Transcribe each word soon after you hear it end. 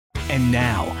And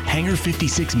now, Hangar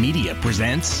 56 Media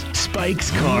presents Spike's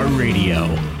Car Radio,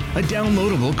 a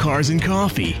downloadable cars and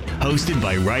coffee, hosted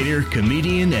by writer,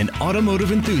 comedian, and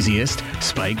automotive enthusiast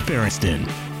Spike Ferriston.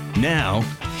 Now,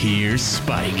 here's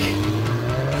Spike.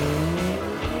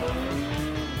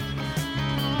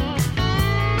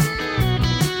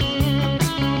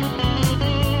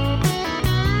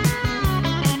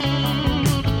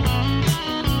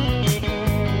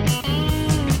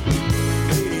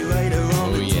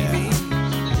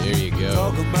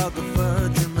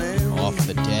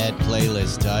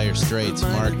 Dire Straits,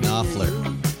 Mark Knopfler,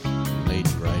 Lady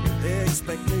Writer.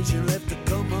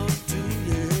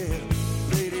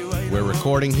 We're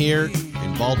recording here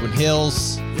in Baldwin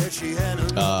Hills.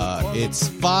 It's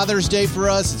Father's Day for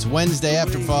us. It's Wednesday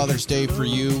after Father's Day for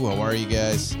you. How are you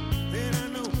guys?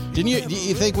 Do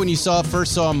you think when you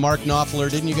first saw Mark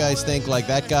Knopfler, didn't you guys think like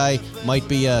that guy might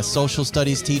be a social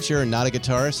studies teacher and not a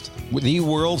guitarist? The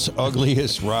world's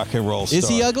ugliest rock and roll star. Is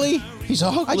he ugly? He's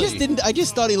ugly. I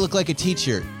just thought he looked like a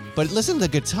teacher. But listen to the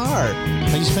guitar.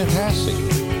 He's fantastic.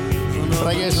 But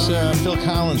I guess Phil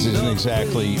Collins isn't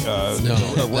exactly a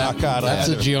rock god. That's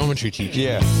a geometry teacher.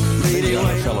 Yeah. The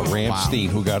other fellow, Ramstein,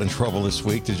 who got in trouble this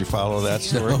week. Did you follow that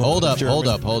story? Hold up.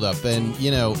 And,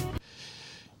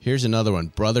 here's another one.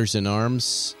 Brothers in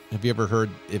Arms. Have you ever heard,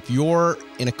 if you're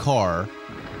in a car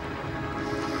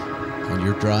and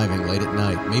you're driving late at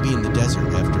night, maybe in the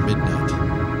desert after midnight,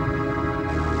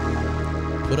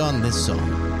 put on this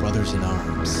song, Brothers in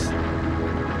Arms,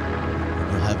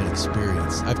 and you'll have an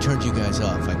experience. I've turned you guys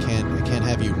off. I can't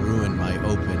have you ruin my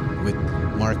open with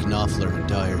Mark Knopfler and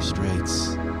Dire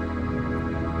Straits.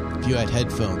 If you had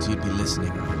headphones, you'd be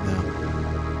listening right now.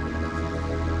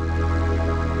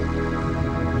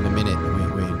 In a minute,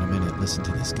 listen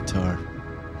to this guitar.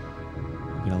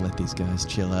 I'm gonna let these guys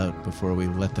chill out before we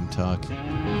let them talk.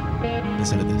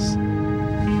 Listen to this.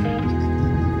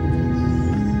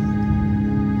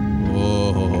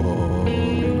 Oh,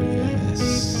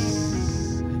 yes.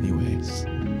 Anyways.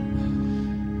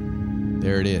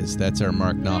 There it is. That's our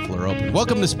Mark Knopfler open.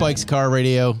 Welcome to Spike's Car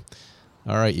Radio.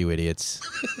 All right, you idiots.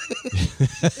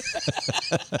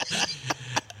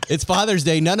 It's Father's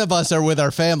Day. None of us are with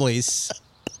our families.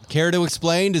 Care to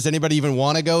explain? Does anybody even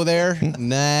want to go there?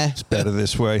 Nah. It's better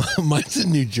this way. Mine's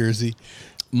in New Jersey.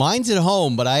 Mine's at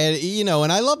home, but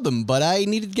and I love them, but I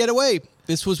needed to get away.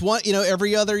 This was one,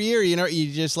 every other year, you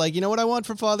just like, what I want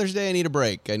for Father's Day? I need a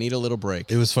break. I need a little break.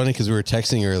 It was funny because we were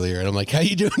texting earlier, and I'm like, how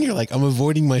you doing? You're like, I'm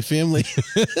avoiding my family.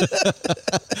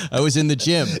 I was in the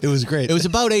gym. It was great. It was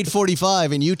about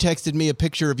 8:45, and you texted me a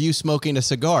picture of you smoking a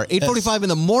cigar. 8:45 in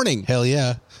the morning. Hell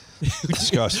yeah.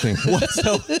 Disgusting.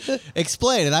 So,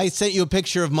 explain. And I sent you a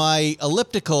picture of my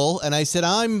elliptical, and I said,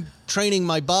 I'm training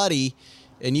my body.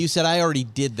 And you said, I already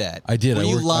did that. I did. Were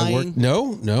you lying?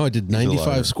 No, I did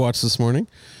 95 squats this morning.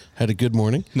 Had a good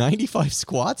morning. 95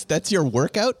 squats? That's your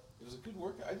workout? It was a good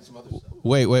workout. I did some other stuff.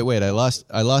 Wait.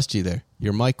 I lost you there.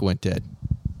 Your mic went dead.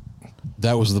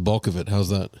 That was the bulk of it. How's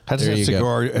that? How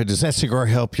does that cigar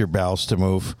help your bowels to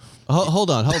move? Hold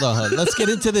on. Let's get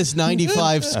into this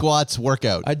 95 squats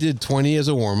workout. I did 20 as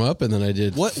a warm-up, and then I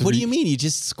did What do you mean? You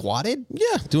just squatted?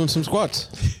 Yeah, doing some squats.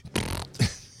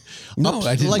 No,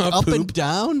 I did like not up poop. and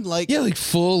down? Yeah, like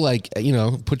full,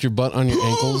 put your butt on your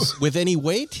ankles. With any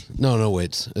weight? No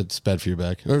weights. It's bad for your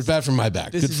back. Or it's bad for my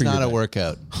back. This is not a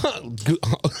workout.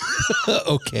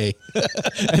 Okay.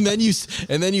 And then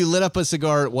you lit up a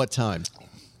cigar at what time?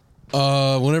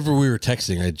 Whenever we were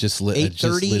texting, I just lit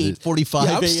 8:30, 8:45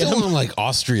 I'm still in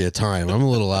Austria time. I'm a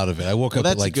little out of it. I woke up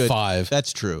at 5.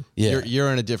 That's true. Yeah.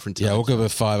 You're in a different time. Yeah, I woke up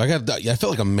at 5. I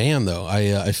felt like a man though.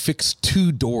 I fixed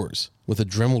 2 doors with a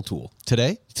Dremel tool.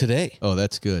 Today? Oh,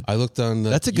 that's good. I looked on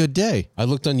That's a good day. I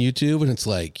looked on YouTube, and it's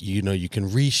like, you can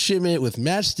reshim it with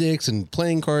matchsticks and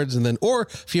playing cards, and then, or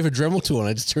if you have a Dremel tool and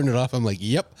I just turn it off, I'm like,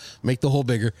 yep, make the hole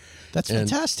bigger. That's and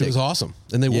fantastic. It was awesome.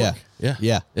 And they work. Yeah.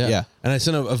 And I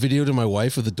sent a video to my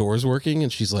wife of the doors working,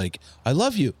 and she's like, I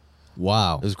love you.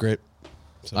 Wow. It was great.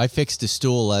 So. I fixed a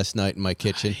stool last night in my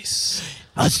kitchen. Nice.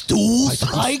 A stool,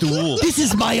 Spike? This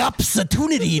is my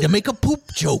opportunity to make a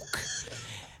poop joke.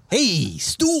 Hey,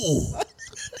 stool.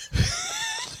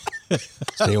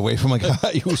 Stay away from a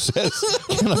guy who says,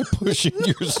 can I push in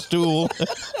your stool?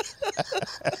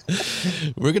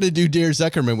 We're going to do Dear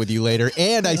Zuckerman with you later.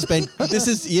 And I spent,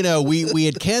 we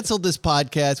had canceled this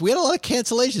podcast. We had a lot of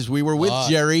cancellations. We were with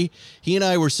Jerry. He and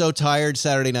I were so tired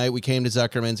Saturday night. We came to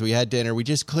Zuckerman's. We had dinner. We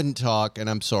just couldn't talk, and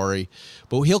I'm sorry.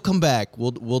 But he'll come back.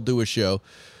 We'll do a show.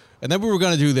 And then we were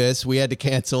going to do this. We had to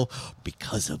cancel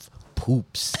because of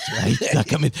poops, right?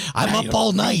 I'm up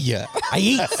all night. I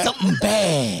ate something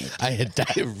bad. I had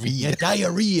diarrhea.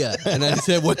 Diarrhea. And I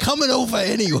said, we're coming over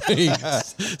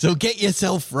anyways. So get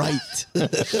yourself right.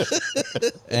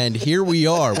 And here we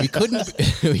are. We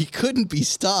couldn't be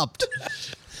stopped.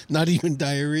 Not even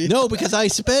diarrhea. No, because I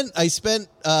spent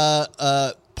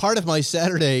part of my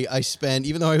Saturday,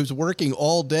 even though I was working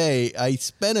all day, I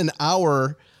spent an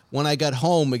hour when I got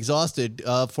home exhausted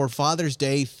for Father's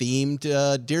Day themed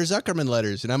Dear Zuckerman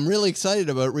letters. And I'm really excited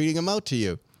about reading them out to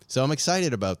you. So I'm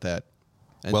excited about that.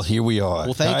 And well, here we are.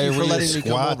 Well, thank you for letting me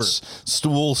come over.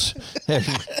 Stools.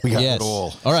 We got it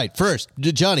all. All right. First,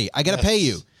 Johnny, I got to pay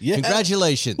you. Yeah.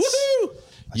 Congratulations. Woohoo!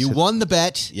 You won the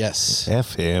bet. Yes.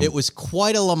 F him. It was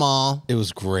quite a Le Mans. It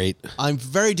was great. I'm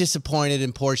very disappointed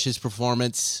in Porsche's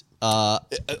performance.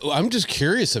 I'm just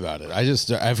curious about it.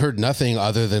 I've heard nothing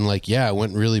other than like, it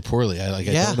went really poorly. I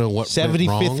don't know what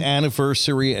 75th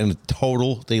anniversary and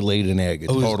total, they laid an egg.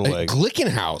 Total egg.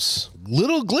 Glickenhaus.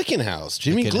 Little Glickenhaus.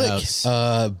 Jimmy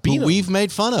Glick. Who we've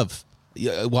made fun of.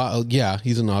 Yeah, well,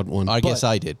 he's an odd one. I guess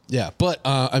I did. Yeah, but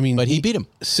he beat him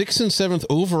 6th and 7th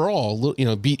overall.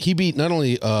 He beat not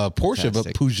only Porsche but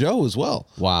Peugeot as well.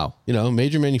 Wow,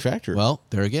 major manufacturer. Well,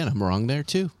 there again, I'm wrong there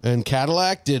too. And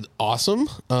Cadillac did awesome,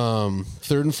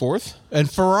 3rd and 4th. And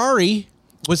Ferrari,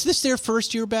 was this their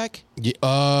first year back?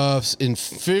 In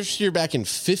first year back in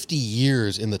 50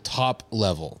 years in the top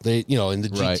level. They, in the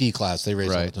GT class, they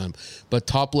race all the time. But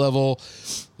top level,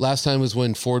 last time was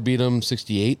when Ford beat them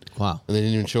 68. Wow. And they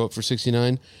didn't even show up for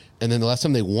 69. And then the last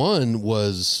time they won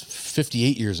was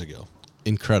 58 years ago.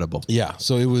 Incredible. Yeah.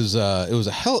 So it was a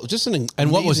hell, just an amazing And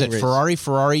what was it? race. Ferrari,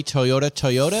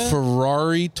 Toyota?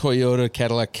 Ferrari, Toyota,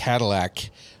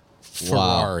 Cadillac,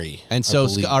 Ferrari. Wow. And so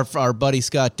our buddy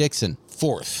Scott Dixon.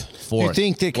 Fourth. Do you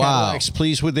think the Cadillac's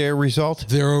pleased with their result?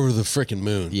 They're over the freaking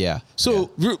moon. Yeah.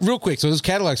 So real quick, so this is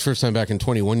Cadillac's first time back in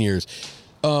 21 years.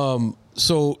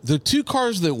 So the two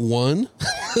cars that won.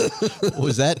 What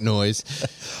was that noise?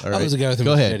 All right. I was the guy with the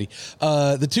machete.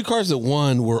 The two cars that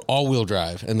won were all-wheel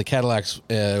drive, and the Cadillacs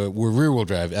were rear-wheel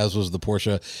drive, as was the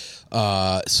Porsche.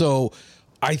 So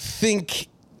I think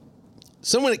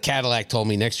someone at Cadillac told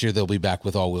me next year they'll be back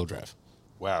with all-wheel drive.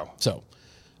 Wow. So.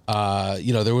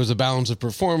 There was a balance of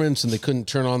performance, and they couldn't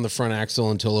turn on the front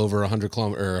axle until over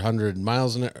 100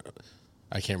 miles an hour.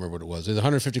 I can't remember what it was. It was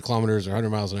 150 kilometers or 100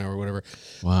 miles an hour or whatever.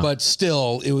 Wow. But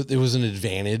still, it was an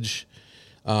advantage,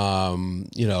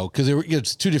 because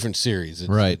it's two different series. It's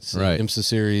IMSA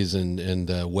series and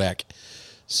WEC.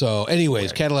 So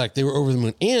anyways, Cadillac, they were over the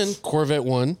moon. And Corvette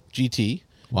won GT.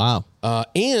 Wow.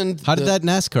 And how did that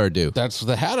NASCAR do? That's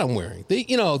the hat I'm wearing.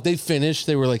 They finished.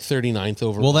 They were like 39th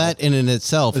overall. Well, that in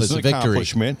itself is a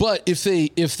victory. But if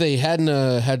they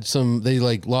hadn't had some, they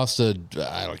like lost I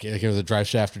can't remember the drive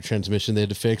shaft or transmission they had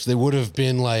to fix. They would have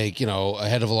been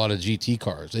ahead of a lot of GT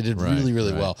cars. They did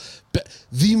really well. But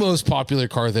the most popular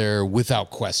car there, without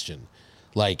question,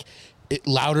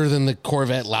 louder than the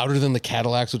Corvette, louder than the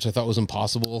Cadillacs, which I thought was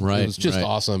impossible. Right. It was just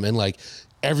awesome. And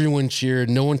everyone cheered.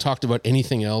 No one talked about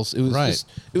anything else. It was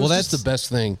just the best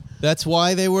thing. That's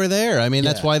why they were there. I mean,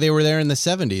 that's why they were there in the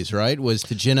 70s, right? Was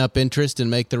to gin up interest and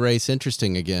make the race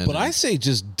interesting again. But I say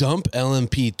just dump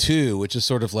LMP2, which is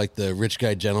sort of like the rich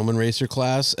guy gentleman racer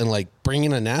class, and bring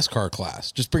in a NASCAR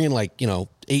class. Just bring in 8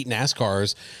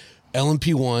 NASCARs.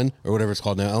 LMP1 or whatever it's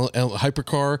called now,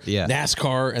 Hypercar,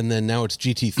 NASCAR, and then now it's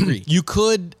GT3. You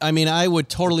could, I would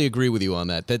totally agree with you on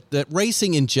that. That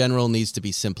racing in general needs to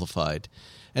be simplified.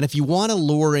 And if you want to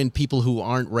lure in people who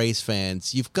aren't race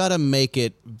fans, you've got to make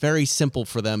it very simple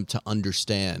for them to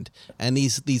understand. And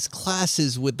these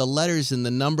classes with the letters and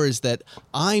the numbers that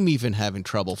I'm even having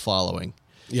trouble following.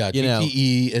 Yeah,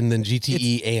 GTE and then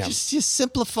GTE AM. Just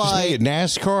simplify. Just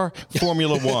NASCAR,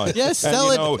 Formula One. Yes,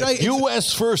 sell it. Right.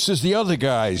 U.S. versus the other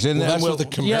guys. And that's what the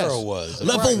Camaro was.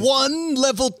 Level 1,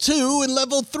 level 2, and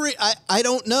level 3. I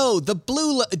don't know. The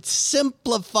blue,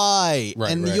 simplify.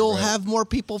 And you'll have more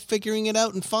people figuring it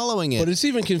out and following it. But it's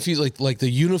even confusing. Like the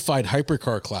unified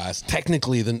hypercar class,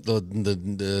 technically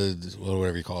the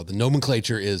whatever you call it, the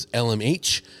nomenclature is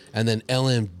LMH and then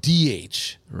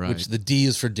LMDH. Right. Which the D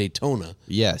is for Daytona.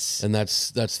 Yes. And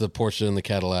that's the Porsche and the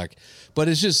Cadillac. But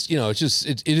it's just,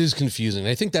 it is confusing.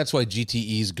 I think that's why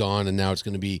GTE's gone and now it's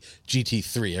going to be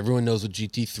GT3. Everyone knows what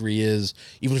GT3 is.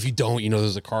 Even if you don't,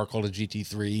 there's a car called a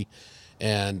GT3.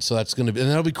 And so that's going to be, and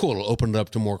that'll be cool. It'll open it up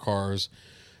to more cars.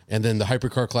 And then the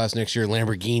hypercar class next year,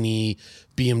 Lamborghini,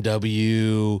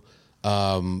 BMW,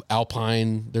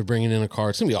 Alpine, they're bringing in a car.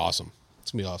 It's going to be awesome.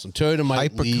 It's going to be awesome. Toyota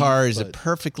might Hypercar is a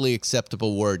perfectly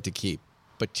acceptable word to keep.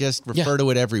 But just refer to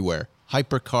it everywhere.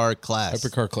 Hypercar class.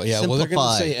 Hypercar class. Yeah, simplify. Well, they're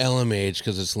going to say LMH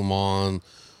because it's Le Mans.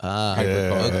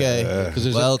 Okay.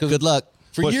 Well, Cause good luck.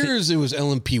 For years, it was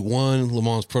LMP1, Le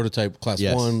Mans prototype class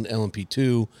 1,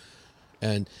 LMP2.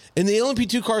 And the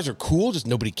LMP2 cars are cool, just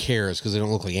nobody cares because they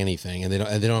don't look like anything, and they don't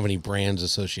have any brands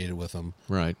associated with them.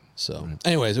 Right. So,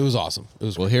 anyways, it was awesome. It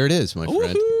was Well, great. here it is, my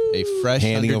friend. A fresh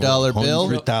Handing over $100 bill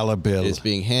 $100 bill is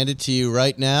being handed to you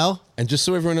right now. And just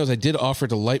so everyone knows, I did offer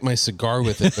to light my cigar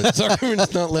with it, but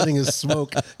Zuckerman's not letting us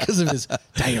smoke because of his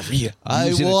diarrhea. I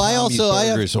have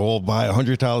all buy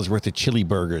 $100 worth of chili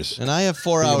burgers. And I have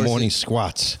 4 for your hours. morning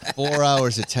squats. 4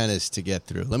 hours of tennis to get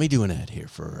through. Let me do an ad here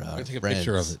for I'm going to take a friends.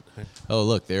 picture of it. Oh,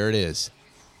 look, there it is.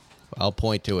 I'll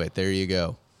point to it. There you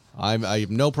go. I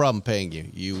have no problem paying you.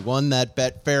 You won that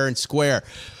bet fair and square.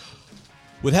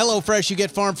 With HelloFresh, you get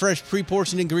farm fresh,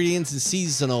 pre-portioned ingredients and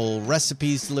seasonal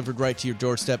recipes delivered right to your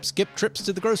doorstep. Skip trips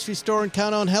to the grocery store and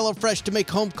count on HelloFresh to make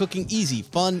home cooking easy,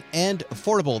 fun, and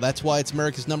affordable. That's why it's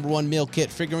America's #1 meal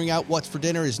kit. Figuring out what's for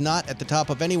dinner is not at the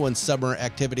top of anyone's summer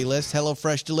activity list.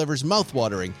 HelloFresh delivers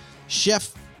mouth-watering,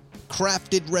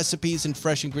 chef-crafted recipes and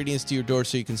fresh ingredients to your door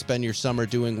so you can spend your summer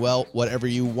doing, well, whatever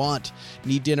you want.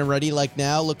 Need dinner ready like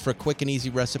now? Look for a quick and easy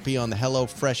recipe on the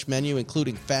HelloFresh menu,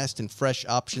 including fast and fresh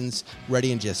options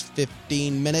ready in just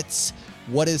 15 minutes.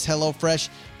 What is HelloFresh?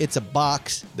 It's a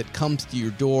box that comes to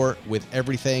your door with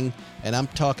everything, and I'm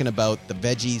talking about the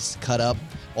veggies cut up.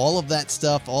 All of that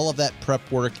stuff, all of that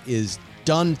prep work is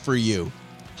done for you.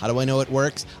 How do I know it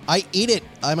works? I eat it.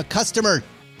 I'm a customer.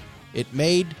 It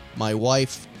made my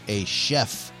wife a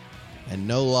chef. And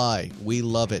no lie, we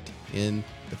love it in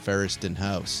the Ferriston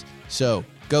house. So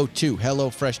go to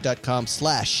HelloFresh.com/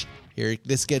 here,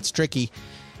 this gets tricky,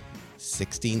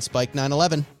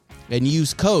 16Spike911, and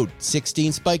use code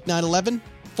 16Spike911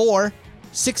 for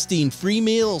 16 free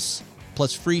meals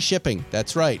plus free shipping.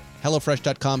 That's right.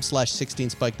 HelloFresh.com/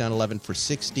 16Spike911 for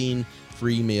 16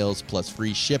 free meals plus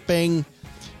free shipping.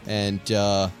 And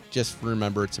just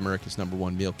remember, it's America's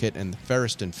 #1 meal kit and the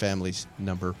Ferriston family's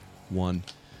 #1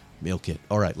 meal kit.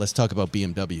 All right, let's talk about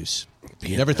BMWs.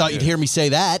 Never thought you'd hear me say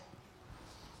that.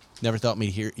 Never thought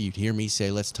you'd hear me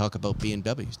say, let's talk about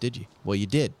BMWs, did you? Well, you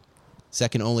did.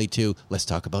 Second only to, let's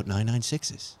talk about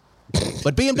 996s.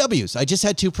 But BMWs, I just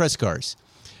had 2 press cars,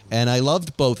 and I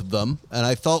loved both of them, and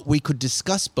I thought we could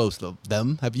discuss both of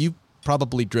them. Have you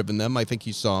probably driven them? I think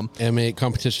you saw them. M8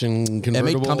 competition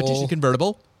convertible. M8 competition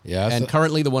convertible. Yeah. And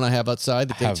currently the one I have outside,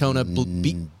 the Daytona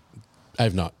Beat. I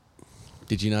have not.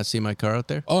 Did you not see my car out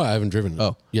there? Oh, I haven't driven it.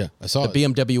 Oh. Yeah, I saw The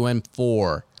BMW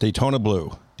M4. Daytona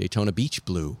Blue. Daytona Beach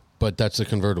Blue. But that's a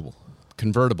convertible.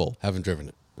 Convertible. Haven't driven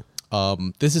it.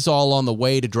 This is all on the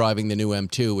way to driving the new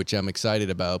M2, which I'm excited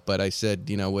about. But I said,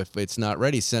 if it's not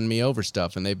ready, send me over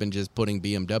stuff. And they've been just putting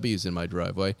BMWs in my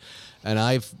driveway. And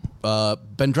I've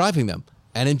been driving them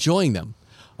and enjoying them.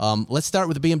 Let's start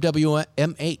with the BMW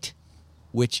M8,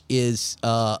 which is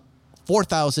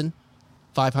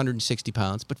 4,560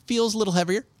 pounds, but feels a little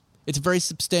heavier. It's a very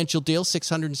substantial deal,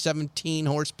 617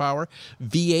 horsepower,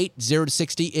 V8, 0 to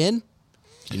 60 in,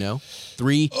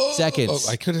 3 seconds. Oh,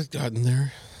 I could have gotten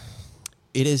there.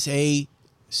 It is a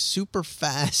super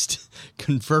fast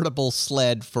convertible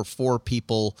sled for 4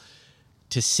 people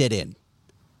to sit in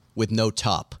with no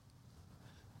top.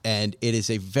 And it is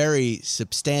a very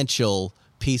substantial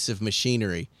piece of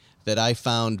machinery that I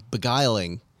found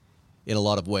beguiling in a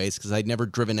lot of ways because I'd never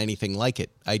driven anything like it.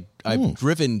 I've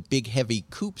driven big, heavy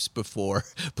coupes before,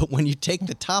 but when you take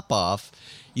the top off,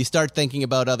 you start thinking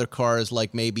about other cars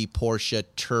like maybe Porsche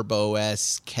Turbo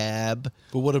S cab.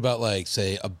 But what about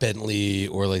say a Bentley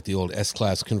or like the old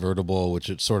S-Class convertible,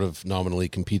 which it sort of nominally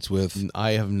competes with?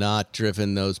 I have not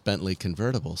driven those Bentley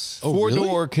convertibles. Oh, really?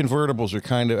 4-door convertibles are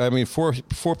kind of,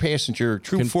 four-passenger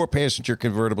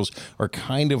convertibles are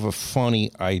kind of a funny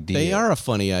idea. They are a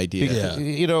funny idea.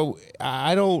 Yeah.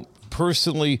 I don't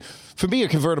personally, for me, a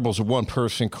convertible is a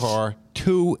one-person car,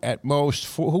 2 at most.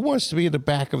 Who wants to be in the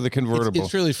back of the convertible?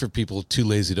 It's really for people too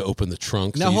lazy to open the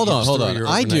trunk. Now, hold on.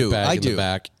 I do. The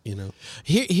back,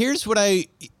 Here's what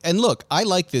look, I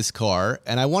like this car,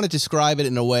 and I want to describe it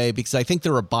in a way because I think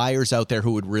there are buyers out there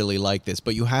who would really like this,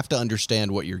 but you have to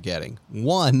understand what you're getting.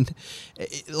 One,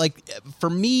 for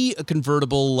me, a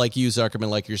convertible like you, Zuckerman,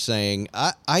 like you're saying,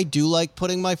 I do like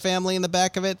putting my family in the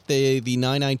back of it. The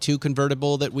 992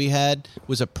 convertible that we had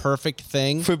was a perfect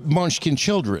thing. For munchkin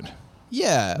children.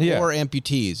 Yeah, or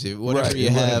amputees, whatever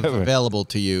you have available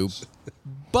to you.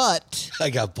 But I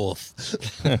got both.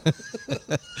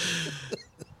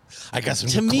 I got some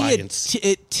to new me, clients.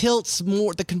 it tilts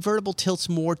more. The convertible tilts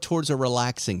more towards a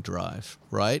relaxing drive,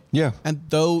 right? Yeah. And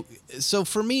so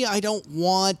for me, I don't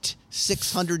want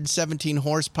 617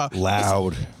 horsepower.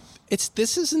 Loud.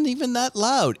 This isn't even that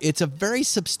loud. It's a very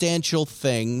substantial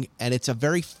thing, and it's a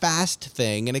very fast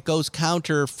thing, and it goes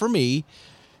counter, for me,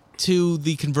 to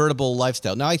the convertible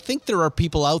lifestyle. Now, I think there are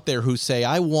people out there who say,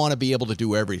 I want to be able to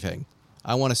do everything.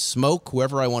 I want to smoke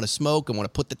whoever I want to smoke. I want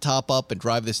to put the top up and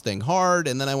drive this thing hard,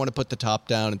 and then I want to put the top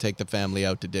down and take the family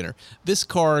out to dinner. This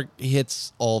car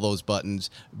hits all those buttons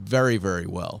very, very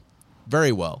well.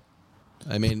 Very well.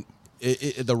 I mean,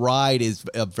 the ride is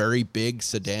a very big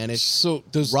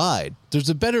sedanish ride. There's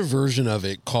a better version of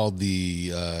it called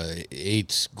the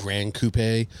 8 Grand Coupe,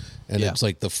 and it's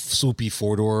like the swoopy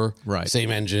 4-door. Right.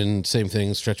 Same engine, same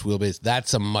thing, stretch wheelbase.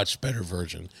 That's a much better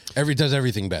version. Does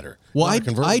everything better. Well, I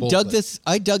dug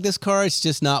this car. It's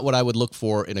just not what I would look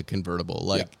for in a convertible.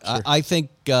 Like, sure. I think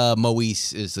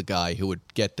Moise is the guy who would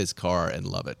get this car and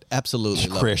love it. Absolutely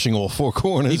love crashing all 4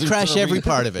 corners. He'd crash every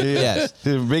part of it. Yes.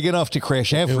 They're big enough to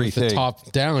crash everything. With the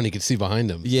top down, you can see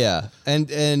behind him. Yeah.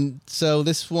 And so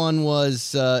this one was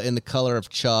in the color of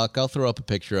chalk. I'll throw up a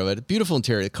picture of it. Beautiful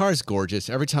interior. The car is gorgeous.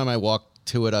 Every time I walk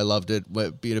to it, I loved it.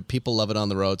 People love it on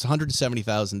the road. It's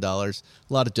 $170,000.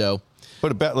 A lot of dough.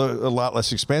 But a lot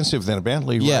less expensive than a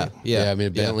Bentley, yeah, right? Yeah. I mean,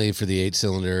 a Bentley for the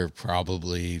 8-cylinder,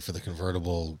 probably for the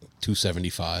convertible,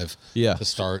 $275. Yeah. To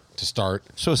start.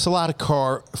 So it's a lot of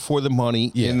car for the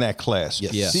money in that class.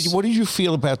 Yes. What did you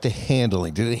feel about the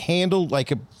handling? Did it handle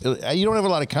like you don't have a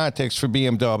lot of context for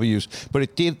BMWs,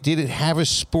 but did it have a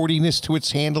sportiness to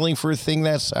its handling for a thing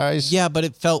that size? Yeah, but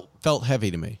it felt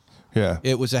heavy to me. Yeah.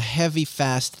 It was a heavy,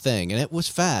 fast thing, and it was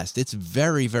fast. It's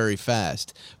very, very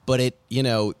fast. But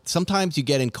sometimes you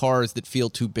get in cars that feel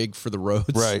too big for the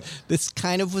roads. Right. This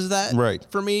kind of was that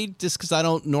for me, just because I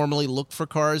don't normally look for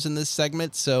cars in this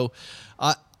segment. So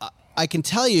I can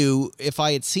tell you, if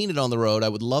I had seen it on the road, I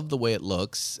would love the way it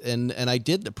looks, and I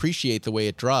did appreciate the way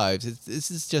it drives. This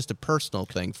is just a personal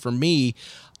thing. For me,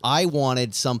 I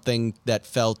wanted something that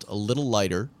felt a little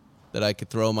lighter, that I could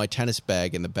throw my tennis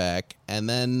bag in the back, and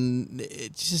then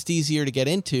it's just easier to get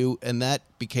into, and that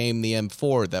became the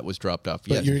M4 that was dropped off.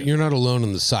 But you're not alone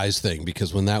in the size thing,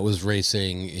 because when that was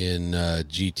racing in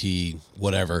GT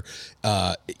whatever,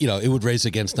 it would race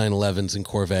against 911s and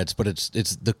Corvettes, but it's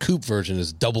the coupe version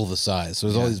is double the size. So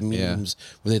there's all these memes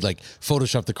where they'd like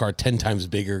Photoshop the car 10 times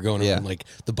bigger going around like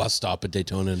the bus stop at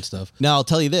Daytona and stuff. Now I'll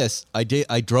tell you this: I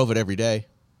drove it every day.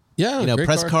 Yeah,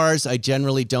 press cars I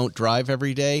generally don't drive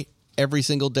every day. Every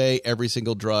single day, every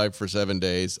single drive for 7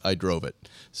 days, I drove it.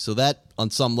 So that,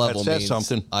 on some level, means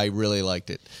something. I really liked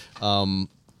it.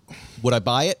 Would I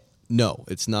buy it? No,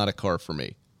 it's not a car for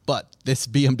me. But this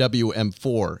BMW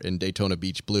M4 in Daytona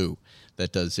Beach Blue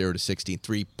that does 0 to 60 in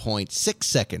 3.6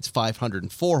 seconds,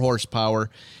 504 horsepower,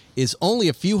 is only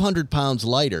a few hundred pounds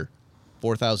lighter,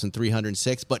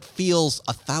 4,306, but feels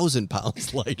 1,000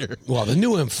 pounds lighter. Well, the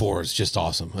new M4 is just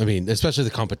awesome. I mean, especially the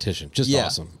competition, just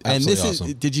awesome. And this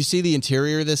awesome. did you see the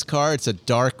interior of this car? It's a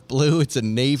dark blue, it's a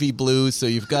navy blue, so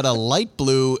you've got a light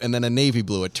blue and then a navy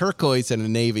blue, a turquoise and a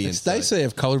navy. It's nice to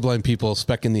have colorblind people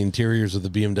specking the interiors of the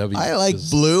BMW. I like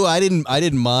blue. I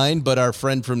didn't mind, but our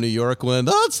friend from New York went,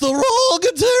 "That's the wrong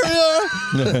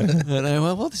interior." And I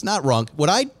went, "Well, it's not wrong." What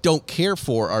I don't care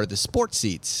for are the sport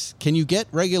seats. Can you get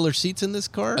regular seats in this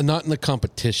car? Not in the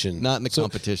competition. Not in the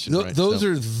competition. Right, those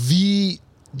are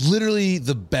literally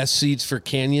the best seats for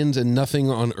canyons, and nothing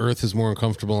on earth is more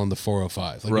uncomfortable on the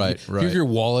 405. Like if you have your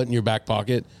wallet in your back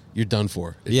pocket, you're done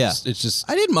for. It's just.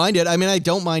 I didn't mind it. I mean, I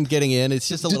don't mind getting in. It's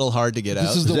just a little hard to get out.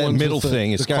 This is the that one middle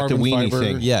thing. It's got the weenie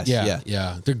thing. Yes.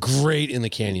 Yeah. They're great in the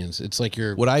canyons. It's like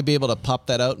you're. Would I be able to pop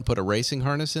that out and put a racing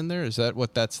harness in there? Is that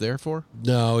what that's there for?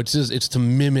 No, it's to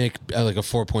mimic like a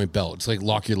 4-point belt. It's like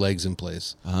lock your legs in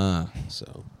place.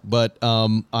 So. But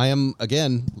I am,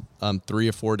 again, 3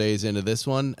 or 4 days into this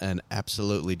one and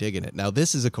absolutely digging it. Now,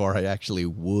 this is a car I actually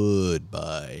would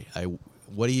buy.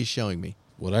 What are you showing me?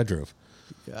 What I drove.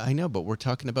 I know, but we're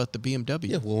talking about the BMW.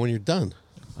 Yeah, well, when you're done.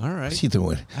 All right. What's he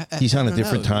doing? He's on a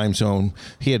different time zone.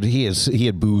 He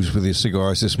had booze with his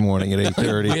cigars this morning at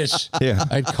 8:30. Wish. Yeah.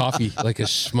 I had coffee like a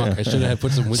schmuck. I should have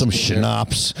put some whiskey Some in there.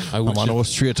 schnapps. I'm on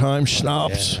Austria time.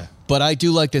 Schnapps. Yeah. But I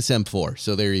do like this M4,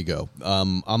 so there you go.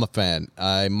 I'm a fan.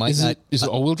 I might Is not. it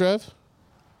all-wheel drive?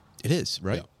 It is,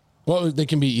 right? Yeah. Well, they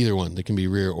can be either one. They can be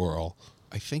rear or all.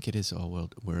 I think it is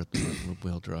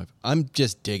all-wheel drive. I'm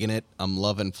just digging it. I'm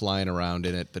loving flying around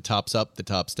in it. The top's up, the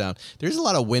top's down. There's a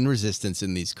lot of wind resistance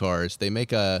in these cars. They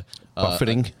make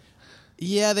Buffeting.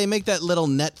 They make that little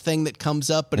net thing that comes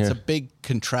up, but it's a big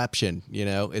contraption.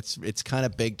 It's kind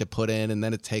of big to put in, and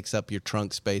then it takes up your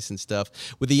trunk space and stuff.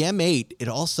 With the M8,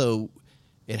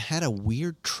 it had a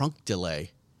weird trunk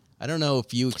delay. I don't know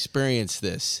if you experienced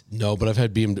this. No, but I've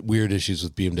had weird issues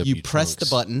with BMW You press the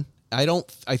trunks. button,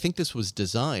 I think this was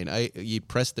design. You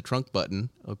press the trunk button,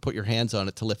 put your hands on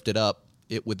it to lift it up.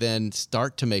 It would then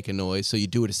start to make a noise, so you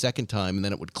do it a second time, and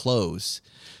then it would close.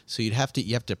 So you have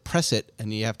to press it,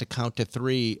 and you have to count to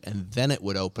 3, and then it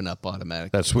would open up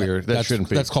automatically. That's weird. That shouldn't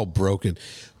be. That's called broken.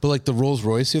 But like the Rolls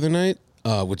Royce the other night,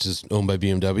 which is owned by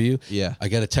BMW. Yeah. I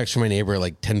got a text from my neighbor at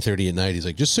like 10:30 at night. He's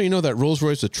like, just so you know, that Rolls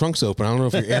Royce, the trunk's open. I don't know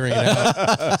if you're airing it out.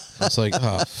 I was like,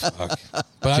 oh, fuck.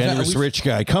 But Generous rich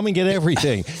guy. Come and get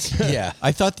everything. Yeah.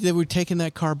 I thought they were taking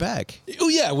that car back. Oh,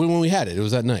 yeah. When we had it. It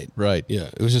was that night. Right. Yeah.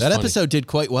 It was just that funny. episode did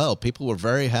quite well. People were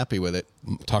very happy with it.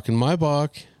 Talking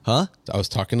Maybach. Huh? I was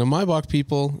talking to Maybach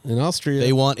people in Austria.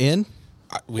 They want in?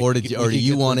 Or do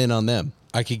you want in on them?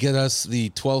 I could get us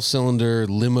the 12-cylinder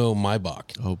limo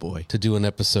Maybach. Oh, boy. To do an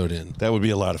episode in. That would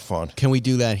be a lot of fun. Can we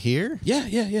do that here?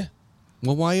 Yeah.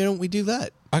 Well, why don't we do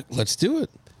that? Let's do it.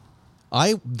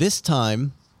 This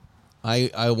time,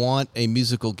 I want a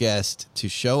musical guest to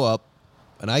show up,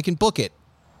 and I can book it.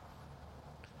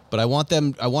 But I want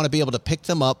to be able to pick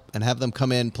them up and have them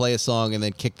come in, play a song, and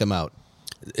then kick them out.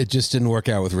 It just didn't work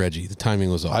out with Reggie. The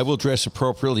timing was off. I will dress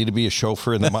appropriately to be a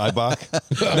chauffeur in the Maybach.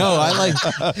 No, I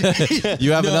like.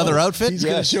 You have another outfit? He's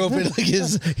going to show up in like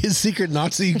his secret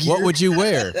Nazi gear. What would you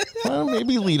wear? Well,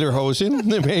 maybe lederhosen,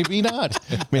 maybe not.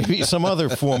 Maybe some other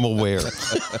formal wear,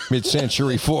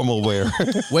 mid-century formal wear.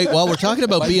 Wait, while we're talking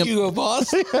about Hugo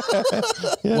Boss?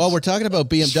 While we're talking about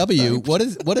BMW,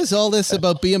 what is all this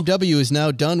about BMW is now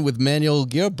done with manual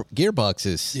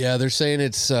gearboxes? Yeah, they're saying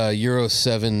it's Euro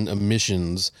 7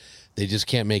 emissions. They just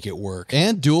can't make it work.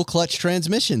 And dual clutch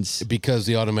transmissions. Because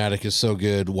the automatic is so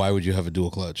good, why would you have a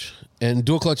dual clutch? And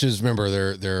dual clutches,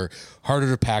 remember, they're harder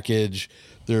to package.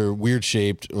 They're weird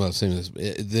shaped. Well, same as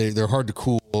they're hard to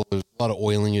cool. There's a lot of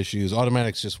oiling issues.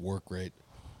 Automatics just work great.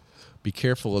 Be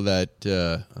careful of that.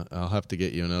 I'll have to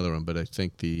get you another one, but I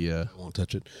think I won't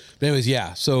touch it. But anyways,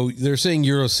 yeah. So they're saying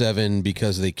Euro 7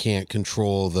 because they can't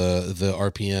control the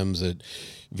RPMs at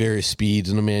various speeds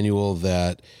in a manual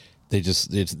that they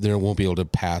won't be able to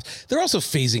pass. They're also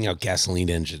phasing out gasoline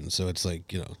engines, so it's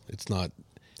like, it's not.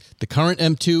 The current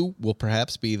M2 will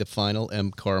perhaps be the final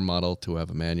M car model to have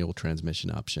a manual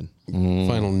transmission option.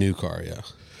 Final new car, yeah.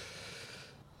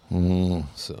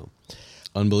 So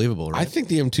unbelievable, right? I think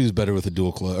the M2 is better with a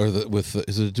dual clutch, or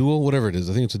is it a dual? Whatever it is,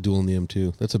 I think it's a dual in the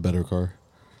M2. That's a better car.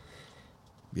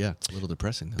 Yeah, it's a little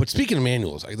depressing, though. But speaking of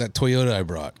manuals, that Toyota I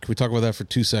brought, can we talk about that for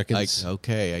 2 seconds?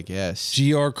 Okay, I guess.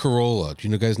 GR Corolla. Do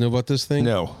you guys know about this thing?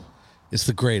 No. It's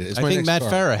the greatest. I think Matt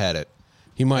Farah had it.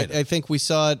 He might. I think we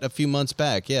saw it a few months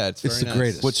back. Yeah, it's very nice.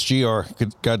 Greatest. What's GR?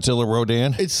 Godzilla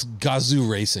Rodan? It's Gazoo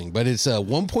Racing, but it's a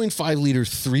 1.5 liter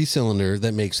 3-cylinder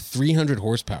that makes 300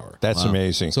 horsepower. That's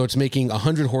amazing. So it's making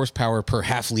 100 horsepower per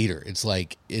half liter. It's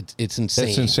like it's insane.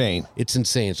 That's insane. It's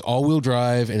insane. It's all-wheel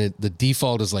drive, and the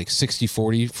default is like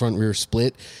 60-40 front-rear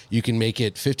split. You can make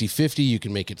it 50-50. You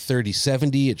can make it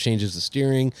 30-70. It changes the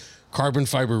steering. Carbon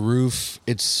fiber roof.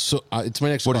 It's my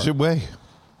next car. What does it weigh?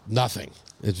 Nothing.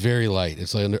 It's very light.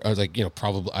 It's like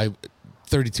probably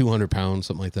 3,200 pounds,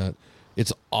 something like that.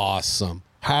 It's awesome.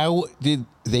 How did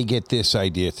they get this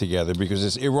idea together?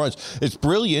 Because it's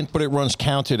brilliant, but it runs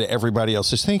counter to everybody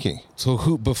else's thinking.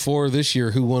 So before this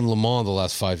year, who won Le Mans the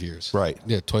last 5 years? Right.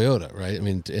 Yeah, Toyota, right? I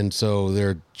mean, and so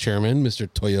their chairman, Mr.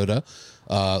 Toyota,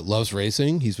 loves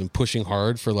racing. He's been pushing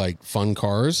hard for like fun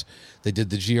cars. They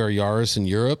did the GR Yaris in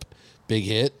Europe. Big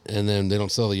hit, and then they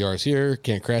don't sell the Yaris here,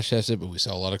 can't crash test it, but we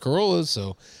sell a lot of Corollas,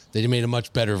 so they made a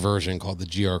much better version called the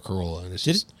GR Corolla. And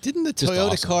didn't the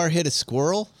Toyota car hit a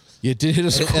squirrel? Yeah, it did hit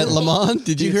a squirrel. At Le Mans?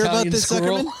 Did you hear about Italian this,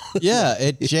 squirrel? Zuckerman? Yeah,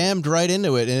 it jammed right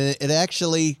into it, and it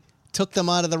actually took them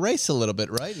out of the race a little bit,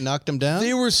 right? Knocked them down?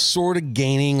 They were sort of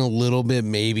gaining a little bit,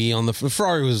 maybe. On the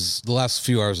Ferrari was, the last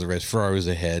few hours of the race, Ferrari was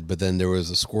ahead, but then there was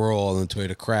a squirrel, and the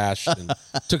Toyota crashed, and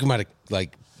took them out of,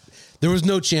 like, there was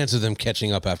no chance of them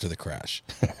catching up after the crash.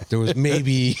 There was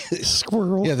maybe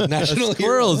squirrel. Yeah, the national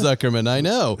squirrel, hero. Zuckerman. I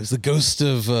know. It's the ghost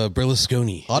of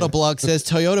Berlusconi. Autoblog says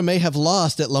Toyota may have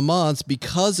lost at Le Mans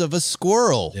because of a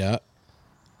squirrel. Yeah.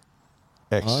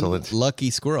 Excellent. Lucky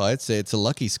squirrel. I'd say it's a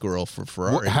lucky squirrel for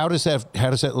Ferrari. How does that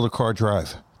little car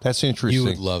drive? That's interesting. You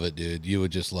would love it, dude. You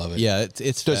would just love it. Yeah,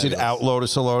 it's does it out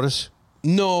Lotus a Lotus?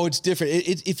 No, it's different.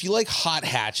 If you like hot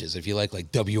hatches, if you like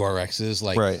WRXs,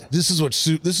 like right. This is what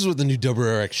the new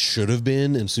WRX should have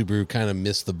been, and Subaru kind of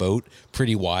missed the boat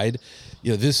pretty wide.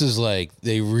 This is like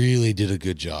they really did a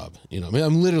good job. I mean,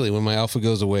 I'm literally, when my Alpha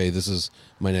goes away, this is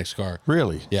my next car.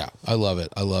 Really? Yeah, I love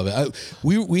it.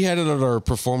 We had it at our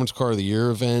Performance Car of the Year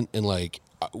event, and like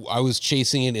I was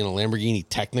chasing it in a Lamborghini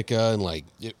Technica, and like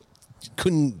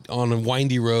couldn't on a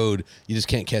windy road. You just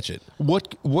can't catch it.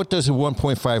 What does a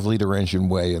 1.5 liter engine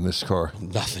weigh in this car?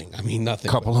 Nothing. I mean,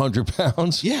 nothing. Couple 100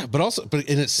 pounds. Yeah,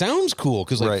 and it sounds cool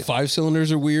because like Right. 5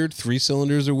 cylinders are weird, 3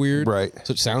 cylinders are weird. Right.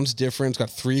 So it sounds different. It's got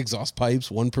 3 exhaust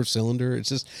pipes, 1 per cylinder.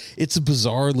 It's a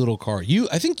bizarre little car.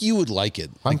 I think you would like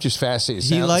it. I'm just fascinated.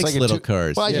 It He sounds likes like a little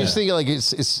cars. Well, I Yeah. just think like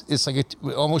it's like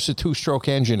almost a 2-stroke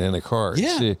engine in a car.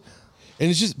 Yeah. It's, And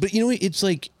it's just, but you know, it's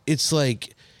like,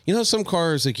 you know, some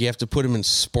cars, like you have to put them in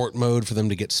sport mode for them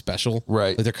to get special.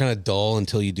 Right. Like they're kind of dull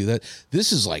until you do that.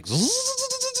 This is like,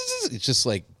 it's just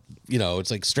like, you know,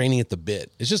 it's like straining at the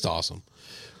bit. It's just awesome.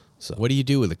 What do you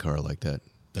do with a car like that?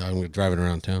 I'm going to drive it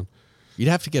around town. You'd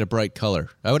have to get a bright color.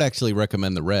 I would actually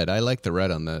recommend the red. I like the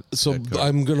red on that. So that car.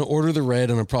 I'm going to order the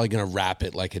red and I'm probably going to wrap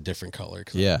it like a different color.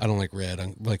 'Cause Yeah. I don't like red.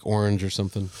 I like orange or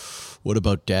something. What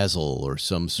about dazzle or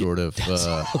some sort of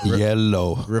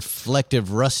yellow.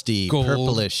 reflective, rusty, Gold.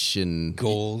 purplish, and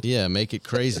Gold. Yeah, make it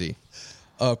crazy.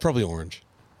 Probably orange.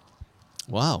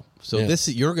 Wow. So Yeah.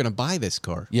 you're going to buy this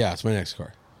car? Yeah, it's my next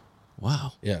car.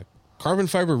 Wow. Yeah. Carbon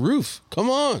fiber roof. Come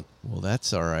on. Well,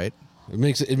 that's all right.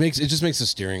 It just makes the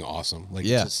steering awesome. Like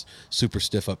Yeah. it's just super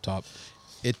stiff up top.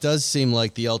 It does seem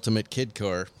like the ultimate kid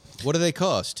car. What do they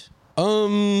cost?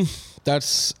 I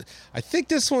think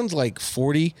this one's like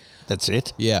 40. That's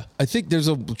it. Yeah. I think there's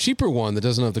a cheaper one that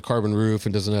doesn't have the carbon roof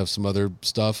and doesn't have some other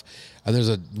stuff. And there's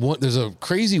a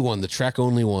crazy one, the track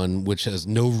only one, which has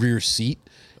no rear seat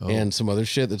and some other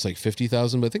shit that's like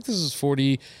 50,000. But I think this is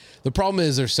 40. The problem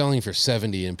is they're selling for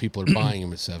 70 and people are buying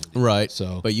them at 70. Right.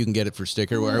 So, but you can get it for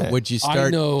sticker. Yeah. Would you I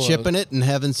start know, chipping it and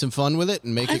having some fun with it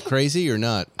and make it crazy or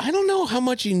not? I don't know how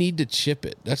much you need to chip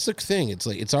it. That's the thing. It's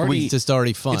like it's already It's just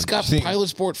already fun. It's got See, Pilot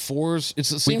Sport 4s. It's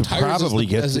the same could tires probably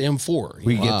get as the the- M4.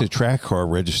 We you know? get the track car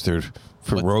registered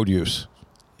for road use.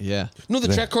 Yeah. No, the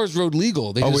track car's road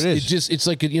legal. They Oh, just, it is? It's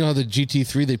like, you know how the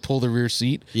GT3, they pull the rear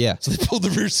seat? Yeah. So they pull the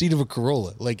rear seat of a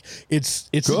Corolla. Like, it's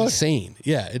Good. insane.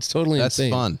 Yeah, it's totally That's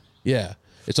insane. fun. Yeah.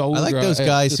 It's all I like those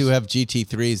guys who have. have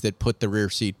GT3s that put the rear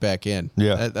seat back in.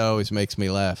 Yeah. That always makes me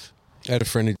laugh. I had a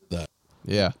friend who did that.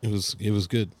 Yeah. It was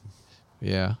good.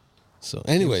 Yeah. So,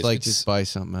 anyways. It's like it's- just buy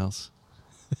something else.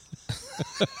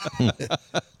 well, he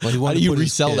How wanted do to you put his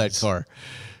resell that kids- car?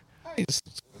 I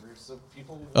just-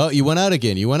 Oh, you went out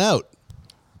again. You went out.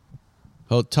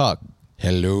 Oh, talk.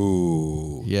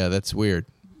 Hello. Yeah, that's weird.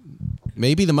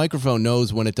 Maybe the microphone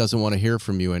knows when it doesn't want to hear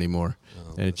from you anymore,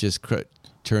 and it just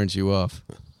turns you off.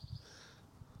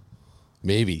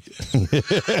 Maybe.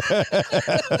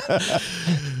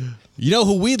 You know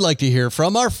who we'd like to hear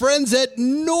from? Our friends at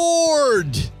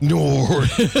Nord. Nord.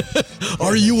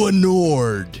 Are you a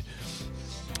Nord?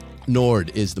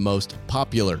 Nord is the most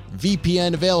popular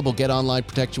VPN available. Get online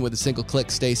protection with a single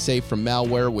click. Stay safe from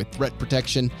malware with threat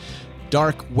protection.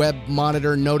 Dark Web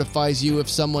Monitor notifies you if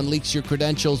someone leaks your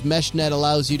credentials. MeshNet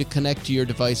allows you to connect to your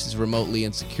devices remotely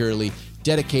and securely.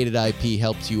 Dedicated IP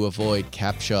helps you avoid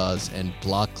CAPTCHAs and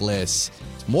block lists.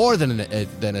 It's more than a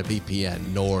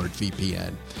VPN, Nord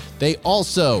VPN. They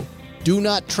also do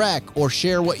not track or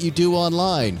share what you do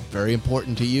online. Very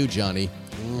important to you, Johnny,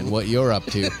 and what you're up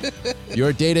to.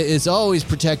 Your data is always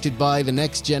protected by the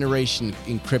next generation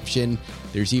encryption.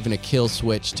 There's even a kill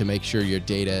switch to make sure your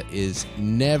data is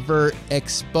never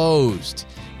exposed.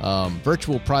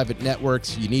 Virtual private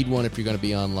networks, you need one if you're going to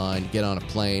be online, get on a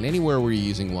plane, anywhere where you're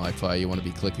using Wi-Fi, you want to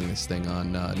be clicking this thing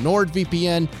on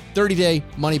NordVPN, 30-day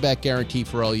money-back guarantee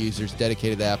for all users,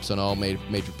 dedicated apps on all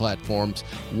major platforms.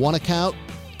 One account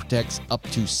protects up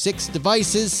to 6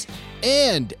 devices,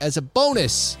 and as a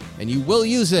bonus, and you will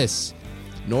use this,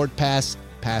 NordPass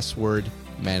Password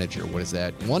Manager. What is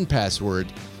that? One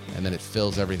password, and then it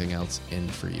fills everything else in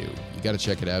for you. You got to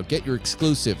check it out. Get your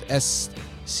exclusive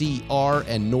SCR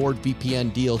and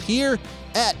NordVPN deal here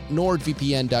at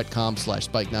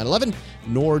nordvpn.com/spike911.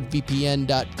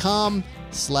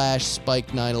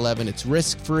 nordvpn.com/spike911. It's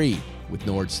risk-free with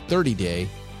Nord's 30-day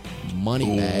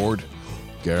money-back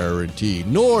guarantee.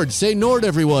 Nord, say Nord,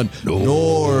 everyone.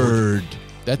 Nord.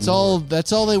 That's all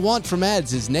they want from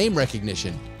ads is name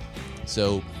recognition.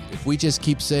 So if we just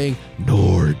keep saying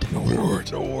Nord.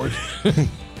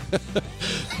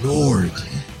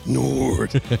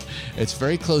 It's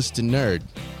very close to nerd,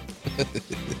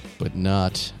 but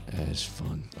not as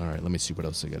fun. All right, let me see what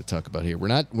else I got to talk about here. We're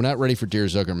not ready for Dear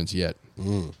Zuckerman's yet.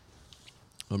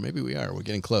 Or maybe we are. We're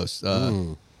getting close.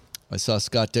 I saw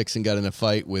Scott Dixon got in a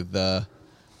fight with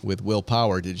Will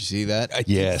Power. Did you see that? I did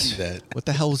Yes. see that. What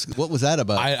the hell what was that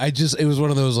about? It was one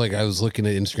of those, like, I was looking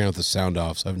at Instagram with the sound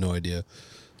off, so I have no idea.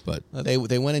 But They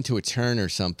went into a turn or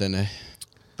something.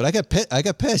 But I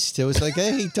got pissed. It was like,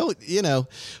 hey, don't,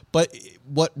 But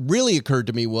what really occurred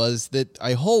to me was that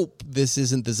I hope this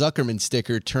isn't the Zuckerman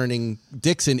sticker turning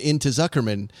Dixon into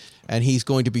Zuckerman, and he's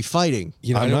going to be fighting.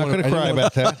 I'm not going to cry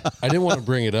about that. I didn't want to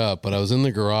bring it up, but I was in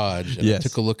the garage and I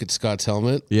took a look at Scott's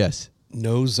helmet. Yes.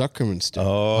 No Zuckerman sticker.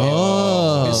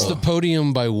 Oh. Missed the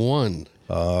podium by 1.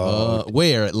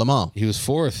 Where? At Le Mans? He was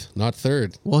 4th, not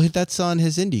 3rd. Well, that's on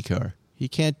his Indy car. He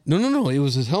can't. No. It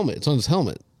was his helmet. It's on his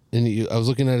helmet. And I was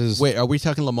looking at his... Wait, are we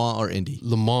talking Le Mans or Indy?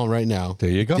 Le Mans right now. There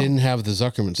you go. Didn't have the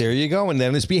Zuckerman sticker. There you go. And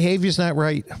then his behavior's not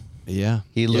right. Yeah.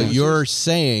 He loses. You're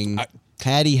saying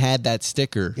had he had that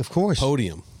sticker... Of course.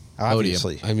 Podium.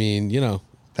 Obviously. I mean,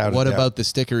 What about the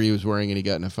sticker he was wearing and he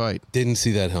got in a fight? Didn't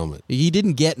see that helmet. He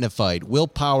didn't get in a fight. Will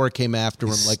Power came after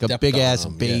him like a Stepped big-ass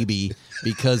on him, baby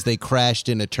because they crashed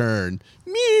in a turn.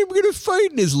 Me, we're going to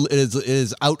fight in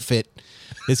his outfit,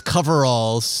 his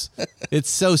coveralls. It's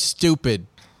so stupid.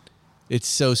 It's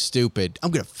so stupid.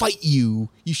 I'm going to fight you.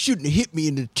 You shouldn't have hit me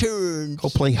in the turn. Go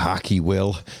play hockey,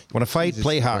 Will. You want to fight?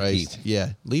 Play hockey. Christ.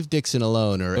 Yeah, leave Dixon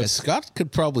alone. But Scott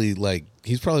could probably,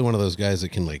 he's probably one of those guys that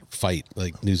can, fight,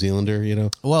 like New Zealander,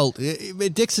 Well,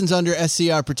 Dixon's under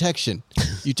SCR protection.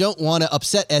 You don't want to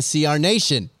upset SCR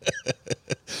Nation.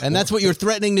 And that's what you're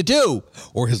threatening to do.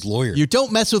 Or his lawyer. You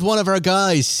don't mess with one of our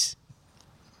guys.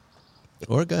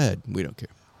 Or go ahead. We don't care.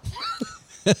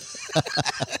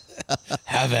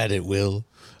 Have at it, Will.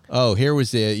 Oh, here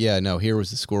was the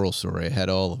squirrel story. I had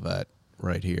all of that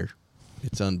right here.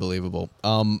 It's unbelievable.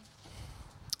 All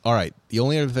right. The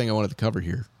only other thing I wanted to cover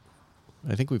here,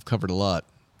 I think we've covered a lot,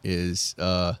 is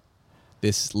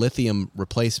this lithium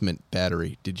replacement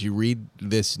battery. Did you read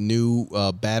this new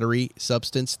battery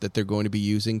substance that they're going to be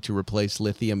using to replace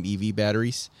lithium EV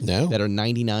batteries? No. That are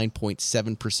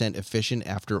 99.7% efficient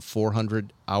after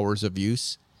 400 hours of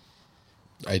use?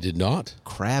 I did not.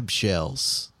 Crab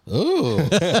shells. Oh.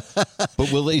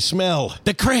 But will they smell?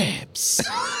 The crabs.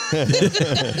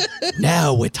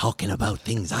 Now we're talking about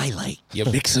things I like. You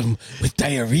mix them with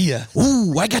diarrhea.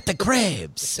 Ooh, I got the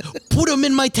crabs. Put them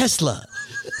in my Tesla.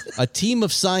 A team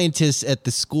of scientists at the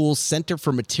school's Center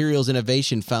for Materials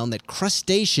Innovation found that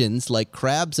crustaceans like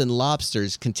crabs and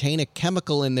lobsters contain a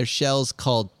chemical in their shells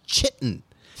called chitin,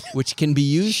 which can be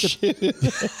used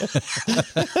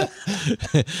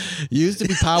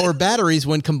to power batteries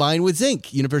when combined with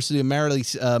zinc. University of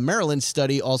Maryland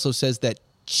study also says that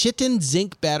chitin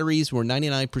zinc batteries were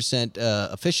 99%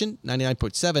 efficient,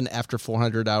 99.7 after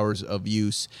 400 hours of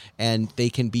use, and they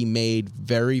can be made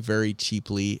very, very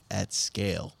cheaply at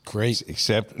scale. Great.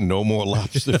 Except no more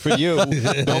lobster for you.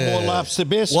 No more lobster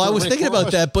bisque. Well, I for was Rick thinking about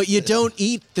Ross. that, but you don't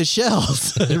eat the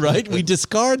shells, right? We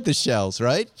discard the shells,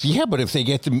 right? Yeah, but if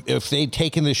they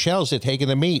taken the shells, they're taking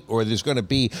the meat, or there's going to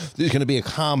be a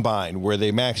combine where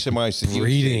they maximize the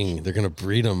Breeding. usage. They're going to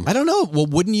breed them. I don't know. Well,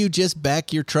 wouldn't you just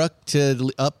back your truck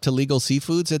up to Legal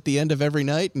Seafoods at the end of every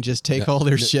night and just take all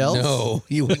their shells? No,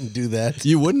 you wouldn't do that.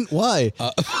 You wouldn't? Why?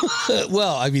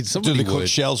 Well, I mean, Do somebody the cooked would.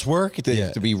 shells work? Do they Yeah.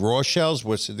 have to be raw shells?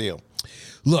 What's the deal?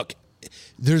 Look,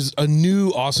 there's a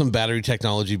new awesome battery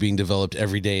technology being developed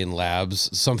every day in labs.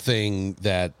 Something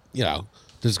that,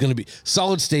 there's going to be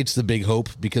solid state's the big hope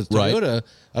because Right. Toyota,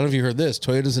 I don't know if you heard this,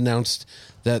 Toyota's announced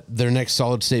that their next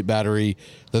solid state battery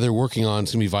that they're working on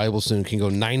is going to be viable soon, can go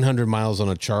 900 miles on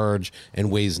a charge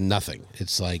and weighs nothing.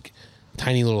 It's like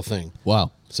tiny little thing.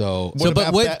 Wow. So,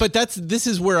 This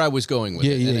is where I was going with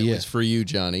Yeah, it. yeah, and it yeah. was for you,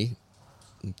 Johnny.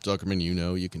 Zuckerman,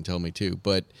 you can tell me too.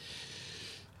 But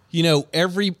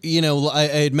I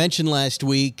had mentioned last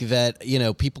week that,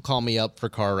 people call me up for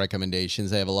car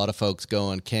recommendations. I have a lot of folks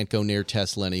can't go near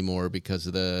Tesla anymore because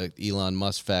of the Elon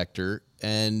Musk factor.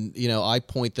 And, I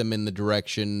point them in the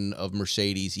direction of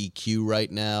Mercedes EQ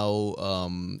right now.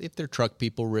 If they're truck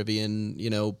people,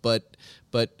 Rivian,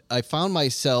 but I found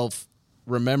myself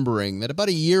remembering that about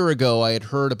a year ago, I had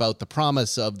heard about the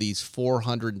promise of these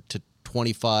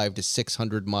 425 to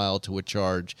 600 mile to a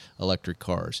charge electric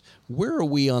cars. Where are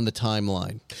we on the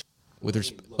timeline?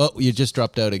 Oh, you just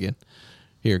dropped out again.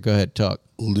 Here, go ahead, talk.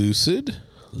 Lucid?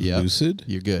 Yeah, Lucid?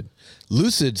 You're good.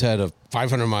 Lucid's had a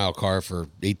 500-mile car for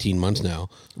 18 months now.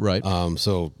 Right.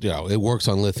 So, it works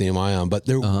on lithium ion, but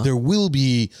there will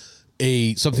be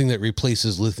something that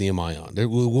replaces lithium ion. There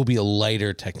will be a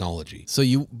lighter technology. So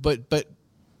but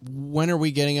when are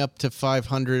we getting up to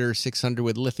 500 or 600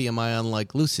 with lithium ion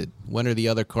like Lucid? When are the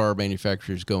other car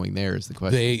manufacturers going there is the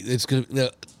question.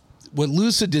 What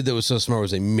Lucid did that was so smart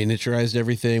was they miniaturized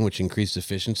everything, which increased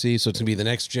efficiency. So it's going to be the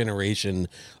next generation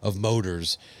of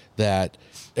motors that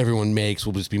everyone makes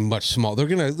will just be much smaller. They're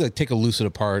going to take a Lucid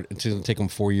apart. It's going to take them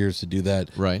 4 years to do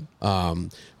that. Right.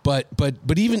 But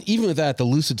even with that, the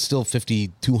Lucid's still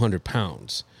 5,200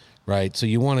 pounds. right? So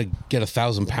you want to get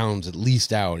 1,000 pounds at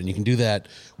least out, and you can do that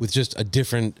with just a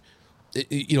different,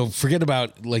 forget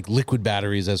about like liquid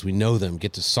batteries as we know them.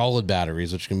 Get to solid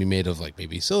batteries, which can be made of like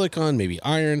maybe silicon, maybe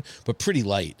iron, but pretty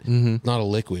light, not a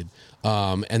liquid.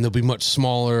 And they'll be much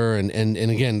smaller. And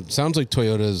again, sounds like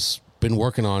Toyota's been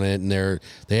working on it, and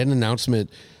they had an announcement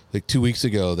like 2 weeks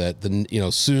ago that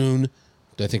soon,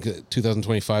 I think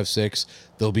 2025-6,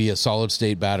 there'll be a solid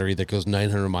state battery that goes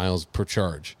 900 miles per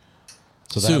charge.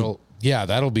 So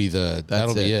that'll be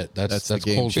it. That's the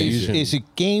game cold changer. fusion. Is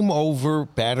it game over?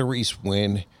 Batteries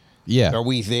win. Yeah. Are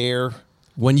we there?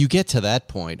 When you get to that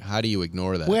point, how do you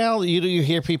ignore that? Well, you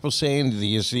hear people saying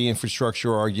there's the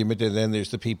infrastructure argument, and then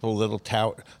there's the people that'll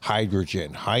tout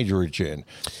hydrogen.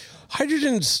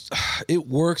 Hydrogen's, it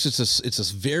works. It's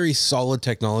a very solid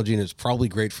technology, and it's probably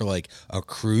great for like a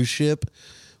cruise ship,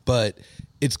 but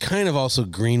it's kind of also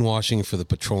greenwashing for the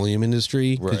petroleum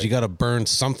industry because Right. you got to burn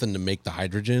something to make the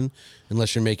hydrogen,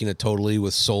 unless you're making it totally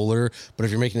with solar. But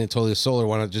if you're making it totally with solar,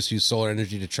 why not just use solar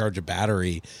energy to charge a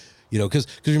battery? Because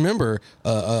remember,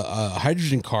 a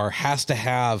hydrogen car has to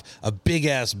have a big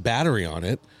ass battery on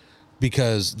it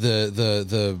because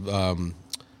the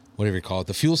whatever you call it,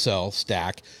 the fuel cell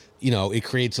stack, it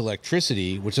creates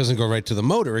electricity, which doesn't go right to the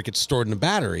motor. It gets stored in a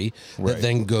battery that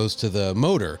then goes to the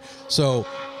motor. So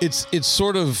it's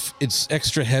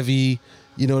extra heavy.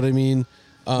 You know what I mean?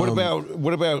 What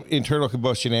about internal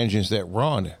combustion engines that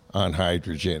run on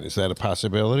hydrogen? Is that a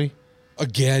possibility?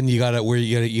 Again, you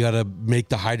gotta make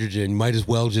the hydrogen. You might as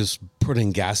well just put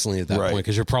in gasoline at that point,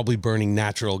 because you're probably burning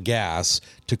natural gas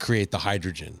to create the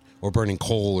hydrogen, or burning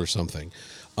coal or something.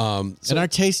 And our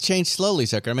taste changed slowly,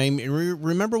 Zucker. I mean,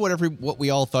 remember what we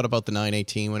all thought about the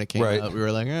 918 when it came out? We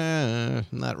were like,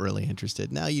 not really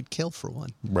interested. Now you'd kill for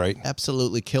one. Right.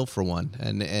 Absolutely kill for one.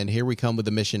 And here we come with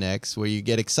the Mission X, where you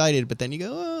get excited, but then you go,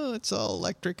 oh, it's all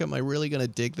electric. Am I really going to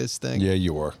dig this thing? Yeah,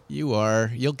 you are. You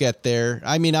are. You'll get there.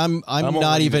 I mean, I'm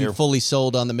not even there. fully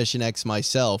sold on the Mission X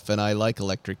myself, and I like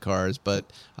electric cars, but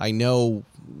I know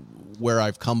where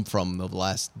I've come from the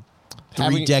last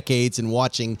 3 decades and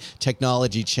watching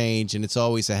technology change, and it's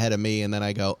always ahead of me. And then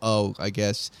I go, oh, I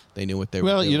guess they knew what they were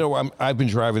doing. Well, I've been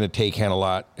driving the Taycan a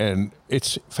lot, and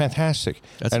it's fantastic.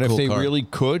 That's and a cool if they car. really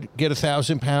could get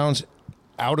 1,000 pounds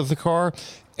out of the car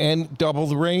and double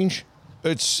the range,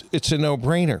 it's a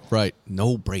no-brainer. Right.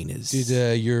 No brainers.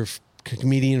 Did your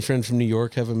comedian friend from New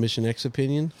York have a Mission X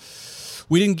opinion?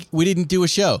 We didn't do a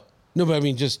show. No, but I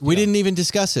mean, We didn't even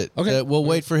discuss it. Okay. We'll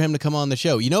wait for him to come on the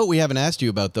show. You know what we haven't asked you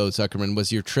about, though, Zuckerman,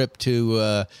 was your trip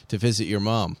to visit your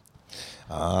mom.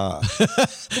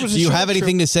 Do you have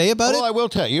anything to say about Well, it? I will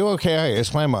tell you. Okay, I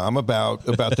asked my mom about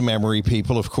the memory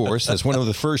people, of course. That's one of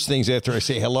the first things after I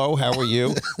say, hello, how are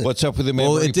you? What's up with the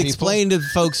memory people? Well, explain to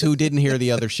folks who didn't hear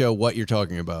the other show what you're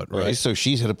talking about, right? Right. So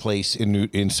she's at a place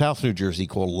in South New Jersey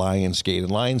called Lionsgate. And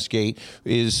Lionsgate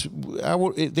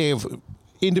they have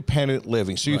independent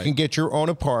living. So you can get your own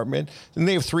apartment. And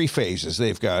they have 3 phases.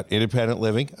 They've got independent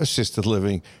living, assisted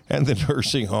living, and the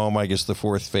nursing home. I guess the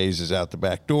 4th phase is out the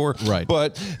back door. Right.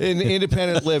 But in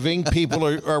independent living, people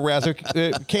are rather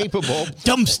capable.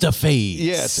 Dumpster phase.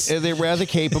 Yes, and they're rather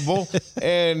capable.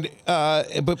 And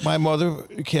but my mother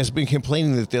has been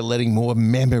complaining that they're letting more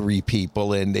memory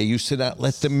people in. They used to not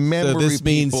let the memory people. So this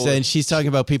means, and she's talking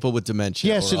about people with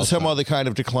dementia. Yes, or and some Alzheimer's. other kind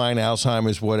of decline,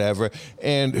 Alzheimer's, whatever.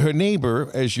 And her neighbor,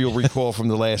 as you'll recall from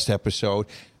the last episode,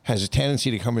 has a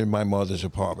tendency to come in my mother's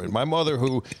apartment. My mother,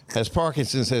 who has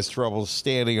Parkinson's, has trouble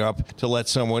standing up to let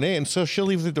someone in, so she'll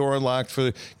leave the door unlocked for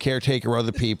the caretaker or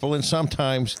other people. And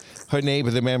sometimes her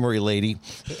neighbor, the memory lady,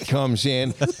 comes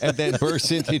in and then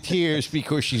bursts into tears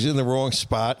because she's in the wrong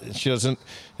spot. And she doesn't.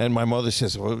 And my mother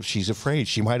says, well, she's afraid.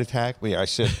 She might attack me. I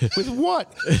said, with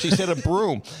what? She said, a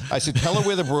broom. I said, tell her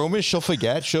where the broom is. She'll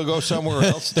forget. She'll go somewhere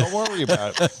else. Don't worry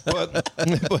about it.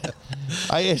 But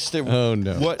I asked her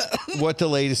what the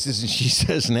latest is. And she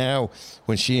says now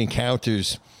when she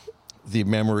encounters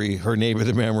her neighbor,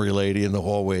 the memory lady in the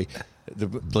hallway, the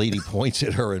lady points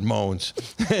at her and moans.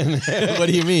 What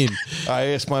do you mean?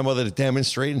 I asked my mother to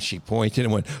demonstrate, and she pointed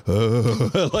and went,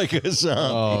 oh, like a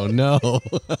zombie. Oh, no.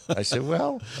 I said,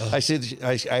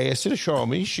 I asked her to show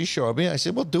me. She showed me. I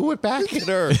said, well, do it back at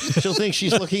her. She'll think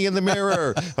she's looking in the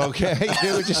mirror. Okay?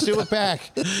 Just do it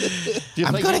back. Do you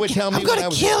think you would tell me I'm going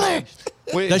to kill her.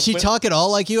 Does she talk at all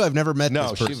like you? I've never met this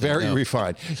person. No, she's very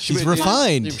refined. She's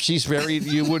refined. She's very,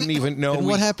 you wouldn't even know. And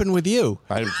what happened with you?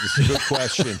 It's a good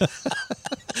question.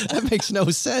 That makes no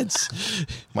sense.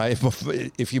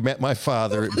 If you met my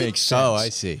father, it makes sense. Oh, I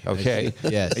see. Okay.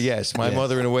 Yes. Yes. My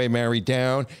mother, in a way, married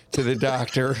down to the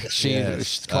doctor. She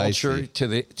Yes, culture to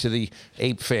the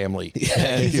ape family.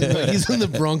 He's in the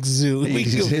Bronx Zoo.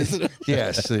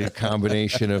 Yes, the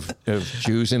combination of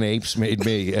Jews and apes made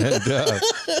me.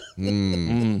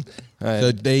 And,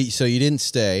 So you didn't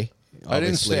stay. I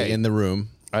didn't stay in the room.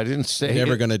 I didn't stay.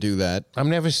 Never going to do that. I'm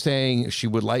never staying. She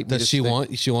would like me Does to she stay.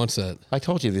 want? She wants that. I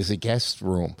told you there's a guest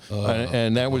room,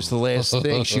 and that was the last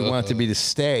thing. She wanted me to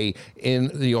stay in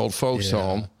the old folks'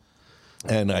 home,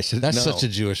 and I said, That's no. such a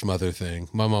Jewish mother thing.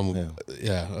 My mom,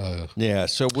 Yeah,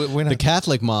 so we're The not.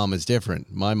 Catholic mom is different.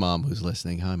 My mom, who's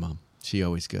listening, hi, Mom. She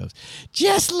always goes,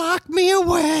 just lock me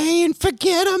away and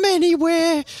forget I'm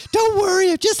anywhere. Don't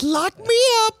worry, just lock me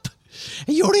up.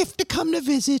 And you don't have to come to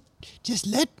visit. Just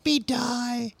let me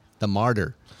die. The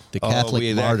martyr. The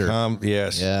Catholic martyr.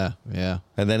 Yes. Yeah, yeah.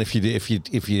 And then if you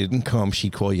didn't come,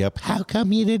 she'd call you up. How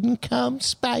come you didn't come,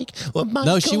 Spike? Or Michael?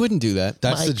 No, she wouldn't do that.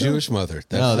 that's the Michael? Jewish mother.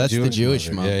 That's the Jewish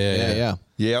mother. mom. Yeah.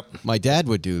 Yep. My dad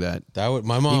would do that. That would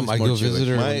my mom. was I more go Jewish.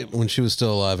 visit her when she was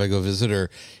still alive. I go visit her,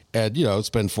 and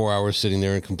spend 4 hours sitting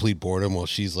there in complete boredom while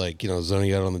she's like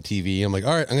zoning out on the TV. I'm like,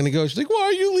 all right, I'm gonna go. She's like, why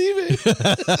are you leaving?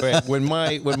 Right. When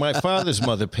my father's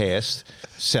mother passed,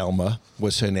 Selma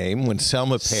was her name. When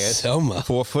Selma passed, Selma.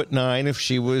 4'9", if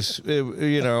she was,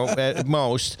 at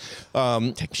most,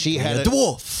 she had A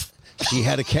dwarf. She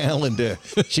had a calendar.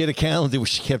 She had a calendar where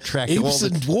she kept track of all Apes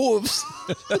and the. dwarves.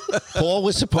 Paul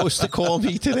was supposed to call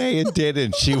me today and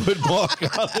didn't. She would mark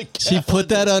on the. She put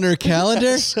that on her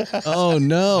calendar? Oh,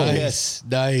 no. Nice.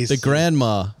 The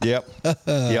grandma. Yep.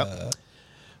 Yep.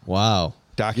 Wow.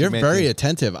 You're Documented. very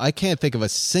attentive. I can't think of a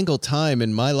single time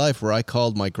in my life where I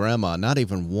called my grandma. Not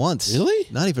even once. Really?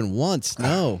 Not even once.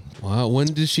 No. Wow.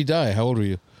 When did she die? How old were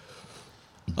you?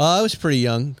 I was pretty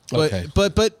young. But, Okay.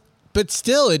 but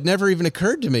still, it never even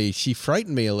occurred to me. She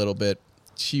frightened me a little bit.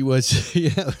 She was,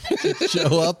 she'd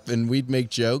show up and we'd make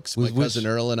jokes. My cousin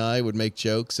Earl and I would make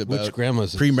jokes about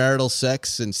grandma's this? premarital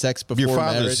sex and sex before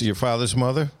marriage. Your father's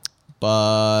mother?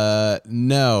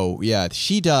 No, yeah,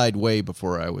 she died way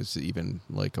before I was even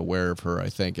aware of her, I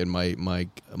think. And my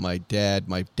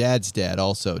dad's dad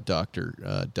also,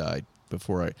 doctor, died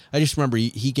before I just remember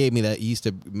he gave me that. He used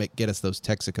to get us those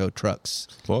Texaco trucks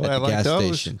Well, at I the like gas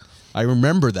those. station. I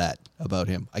remember that about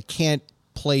him. I can't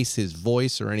place his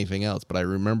voice or anything else, but I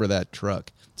remember that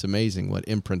truck. It's amazing what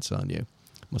imprints on you.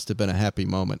 Must have been a happy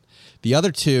moment. The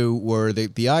other two were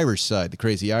the Irish side, the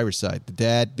crazy Irish side.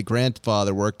 The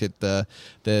grandfather worked at the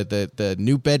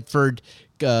New Bedford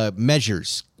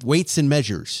measures, weights and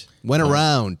measures. Went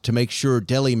around to make sure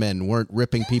deli men weren't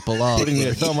ripping people off. Putting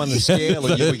their thumb on the scale,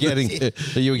 and you were getting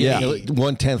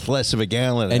 1/10 less of a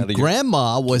gallon. And out of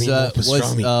grandma was more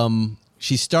pastrami.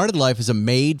 she started life as a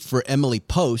maid for Emily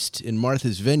Post in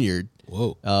Martha's Vineyard.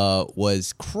 Whoa.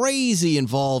 Was crazy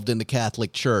involved in the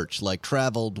Catholic Church,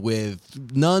 traveled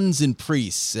with nuns and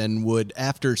priests, and would,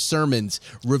 after sermons,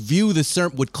 review the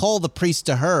sermon, would call the priest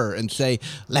to her and say,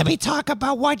 let me talk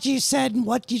about what you said and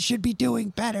what you should be doing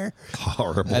better.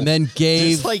 Horrible. And then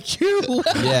gave... Just like you.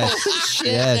 Yes,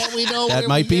 yes, that we know that where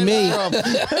might we be get me.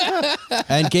 from.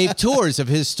 And gave tours of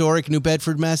historic New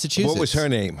Bedford, Massachusetts. What was her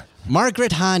name?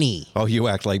 Margaret Harney. Oh, you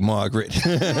act like Margaret.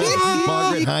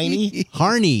 Margaret Heine?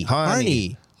 Harney.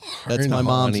 That's my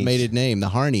mom's Harneys. maiden name, the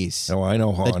Harneys. Oh, I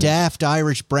know Harneys. The daft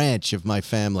Irish branch of my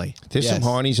family. There's some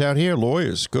Harneys out here,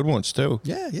 lawyers, good ones too.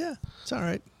 Yeah. It's all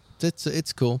right.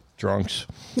 It's cool. Drunks.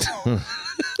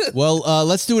 Well,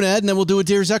 let's do an ad and then we'll do a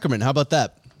Dear Zuckerman. How about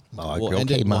that? We'll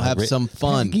end it and we'll have Margaret. some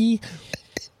fun. Peggy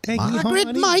Margaret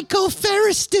Harney. Michael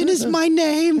Ferriston is my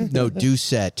name. No,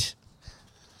 Doucette.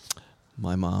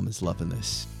 My mom is loving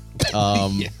this.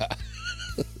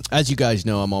 As you guys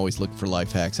know, I'm always looking for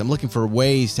life hacks. I'm looking for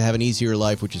ways to have an easier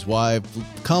life, which is why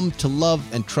I've come to love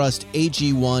and trust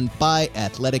AG1 by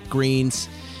Athletic Greens.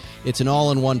 It's an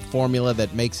all-in-one formula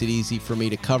that makes it easy for me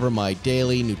to cover my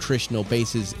daily nutritional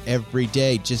bases every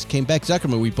day. Just came back,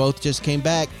 Zuckerman, we both just came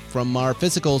back from our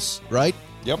physicals, right?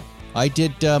 Yep. I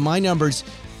did my numbers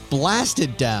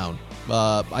blasted down.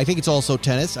 I think it's also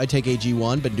tennis. I take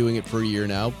AG1, been doing it for a year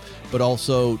now, but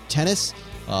also tennis,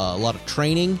 a lot of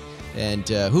training, and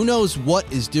who knows what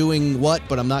is doing what,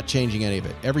 but I'm not changing any of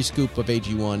it. Every scoop of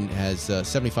AG1 has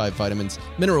 75 vitamins,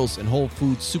 minerals, and whole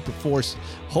food sourced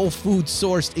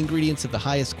ingredients of the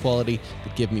highest quality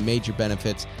that give me major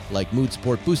benefits like mood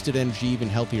support, boosted energy, even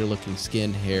healthier looking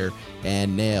skin, hair,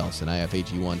 and nails. And I have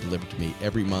AG1 delivered to me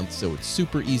every month, so it's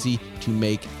super easy to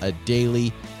make a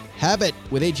daily have it.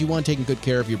 With AG1, taking good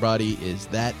care of your body is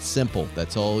that simple.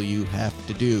 That's all you have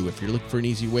to do. If you're looking for an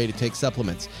easy way to take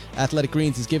supplements, Athletic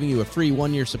Greens is giving you a free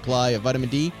 1-year supply of vitamin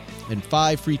D and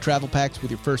 5 free travel packs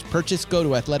with your first purchase. Go to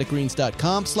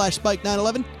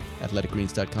athleticgreens.com/spike911.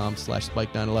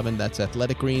 athleticgreens.com/spike911. That's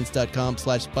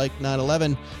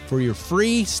athleticgreens.com/spike911 for your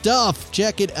free stuff.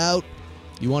 Check it out.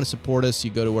 You want to support us,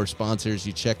 you go to our sponsors,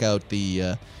 you check out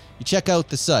the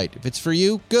site. If it's for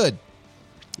you, good.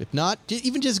 If not,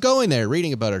 even just going there,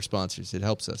 reading about our sponsors, it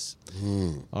helps us.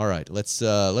 All right, let's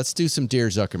do some Dear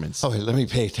Zuckermans. Oh, let me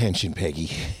pay attention, Peggy.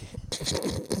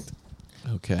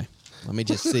 Okay. Let me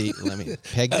just see.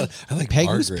 Peggy? I like Who's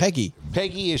Margaret. Peggy?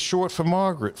 Peggy is short for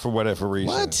Margaret for whatever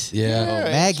reason. What?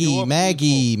 Yeah.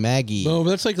 Maggie. No, but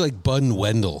that's like Bud and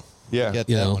Wendell Yeah. Get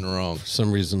You that know. one wrong. for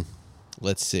some reason.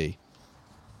 Let's see.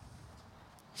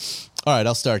 All right,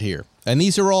 I'll start here. And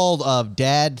these are all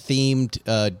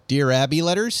dad-themed Dear Abby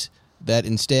letters that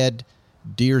instead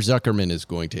Dear Zuckerman is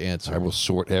going to answer. I will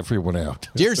sort everyone out.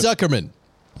 Dear Zuckerman,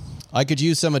 I could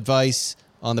use some advice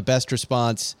on the best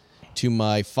response to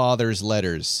my father's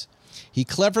letters. He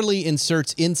cleverly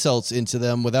inserts insults into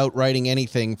them without writing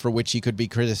anything for which he could be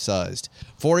criticized.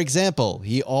 For example,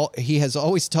 he has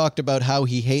always talked about how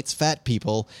he hates fat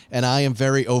people and I am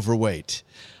very overweight.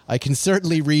 I can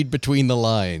certainly read between the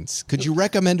lines. Could you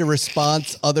recommend a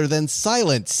response other than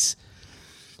silence?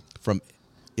 From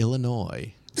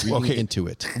Illinois. Reading into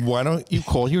it. Why don't you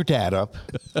call your dad up?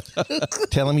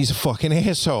 Tell him he's a fucking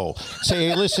asshole. Say,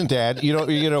 hey, listen, Dad,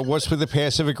 you know what's with the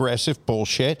passive-aggressive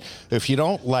bullshit? If you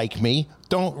don't like me,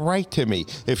 don't write to me.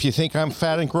 If you think I'm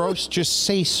fat and gross, just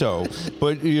say so.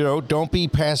 But, don't be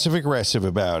passive-aggressive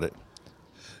about it.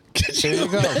 There you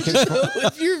go.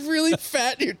 If you're really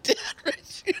fat, you're dead.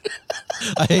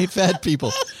 I hate fat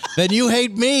people. Then you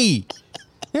hate me.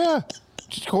 Yeah.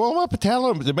 Just call him up and tell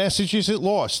him the message isn't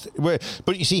lost.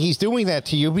 But you see, he's doing that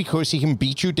to you because he can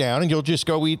beat you down and you'll just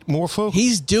go eat more food.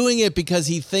 He's doing it because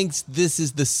he thinks this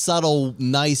is the subtle,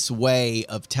 nice way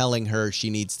of telling her she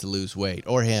needs to lose weight.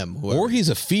 Or him. Whoever. Or he's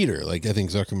a feeder, like I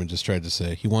think Zuckerman just tried to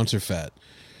say. He wants her fat.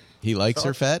 He likes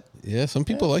her fat? Yeah, some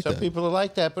people like Some that. people are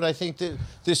like that, but I think that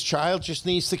this child just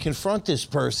needs to confront this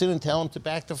person and tell him to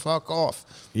back the fuck off.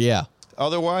 Yeah.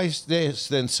 Otherwise,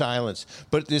 then silence.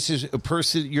 But this is a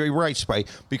person. You're right, Spike.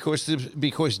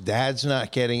 Because Dad's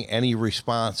not getting any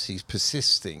response, he's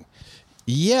persisting.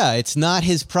 Yeah, it's not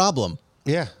his problem.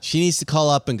 Yeah. She needs to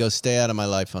call up and go, stay out of my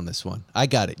life on this one. I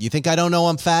got it. You think I don't know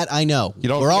I'm fat? I know. You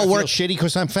don't. We're all feel shitty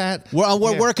because I'm fat.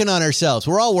 We're working on ourselves.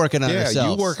 We're all working on ourselves.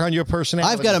 Yeah, you work on your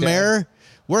personality. I've got a Dad. mirror.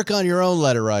 Work on your own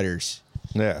letter writers.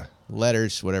 Yeah.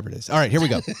 Letters, whatever it is. All right, here we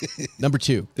go. Number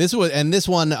 2. This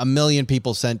one a million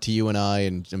people sent to you and I,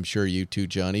 and I'm sure you too,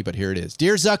 Johnny, but here it is.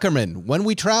 Dear Zuckerman, when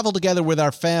we travel together with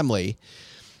our family,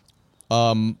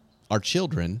 our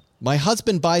children, my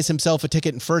husband buys himself a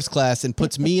ticket in first class and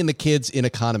puts me and the kids in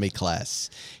economy class.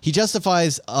 He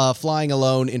justifies flying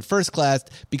alone in first class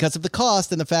because of the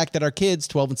cost and the fact that our kids,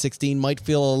 12 and 16, might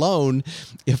feel alone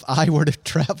if I were to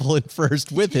travel in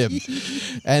first with him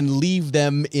and leave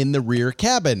them in the rear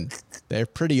cabin. They're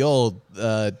pretty old,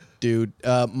 dude.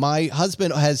 My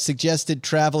husband has suggested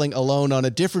traveling alone on a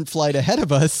different flight ahead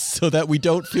of us so that we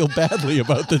don't feel badly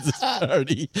about the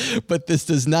disparity. But this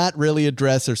does not really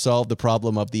address or solve the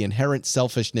problem of the inherent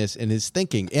selfishness in his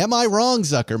thinking. Am I wrong,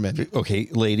 Zuckerman? Okay,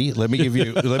 lady, let me give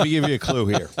you a clue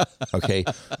here. Okay,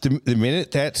 the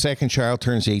minute that second child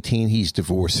turns 18, he's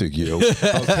divorcing you.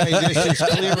 Okay, this is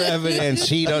clear evidence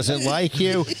he doesn't like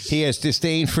you. He has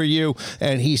disdain for you,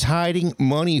 and he's hiding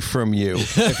money from you.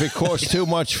 If it costs too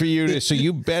much for you so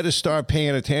you better start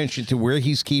paying attention to where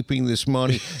he's keeping this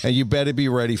money, and you better be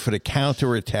ready for the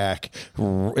counterattack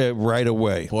right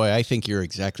away. Boy, I think you're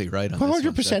exactly right on this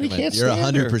 100%. He one, can't You're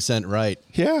stand her. 100% right.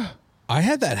 Yeah. I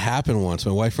had that happen once.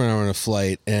 My wife and I were on a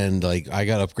flight, and I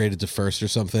got upgraded to first or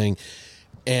something.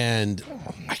 And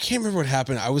I can't remember what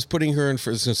happened. I was putting her in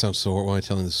first. It's going to sound so horrible when I'm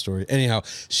telling this story. Anyhow,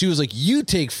 she was like, you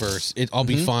take first. I'll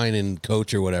be fine in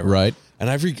coach or whatever. Right.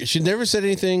 And she never said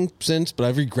anything since, but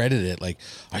I've regretted it. Like,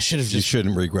 I should have You just.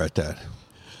 shouldn't regret that.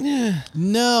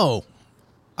 No.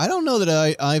 I don't know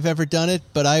that I've ever done it,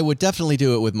 but I would definitely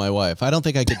do it with my wife. I don't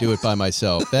think I could do it by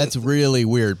myself. That's really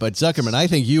weird. But Zuckerman, I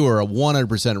think you are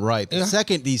 100% right. The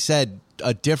second he said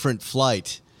a different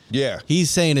flight, Yeah.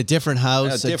 he's saying a different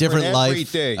house, a different life,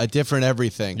 everything. a different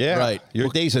everything. Yeah. Right. Your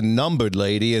days are numbered,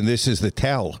 lady, and this is the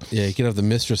tell. Yeah, you can have the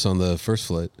mistress on the first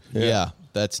flight. Yeah,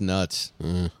 that's nuts.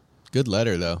 Good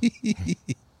letter, though.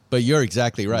 But you're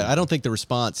exactly right. I don't think the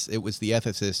response, it was the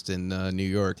ethicist in New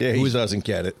York. Yeah, he doesn't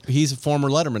get it. He's a former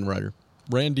Letterman writer.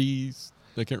 Randy's.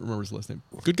 I can't remember his last name.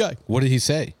 Good guy. What did he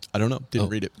say? I don't know. Didn't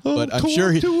read it. But I'm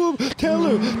sure he... Tell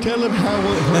him how...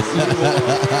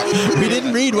 We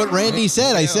didn't read what Randy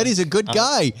said. I said he's a good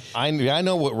guy. I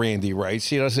know what Randy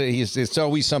writes. It's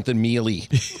always something mealy.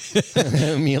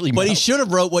 Mealy. But he should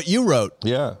have wrote what you wrote.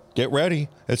 Yeah. Get ready.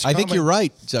 It's I think coming. you're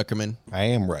right, Zuckerman. I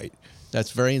am right.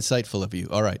 That's very insightful of you.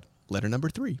 All right. Letter number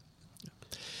 3.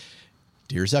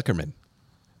 Dear Zuckerman,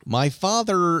 my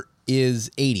father is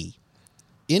 80.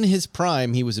 In his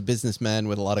prime, he was a businessman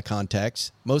with a lot of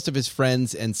contacts. Most of his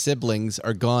friends and siblings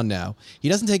are gone now. He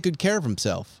doesn't take good care of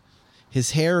himself.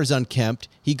 His hair is unkempt.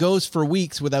 He goes for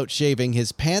weeks without shaving.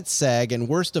 His pants sag, and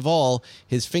worst of all,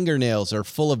 his fingernails are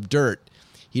full of dirt.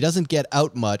 He doesn't get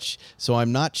out much, so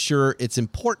I'm not sure it's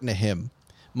important to him.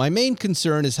 My main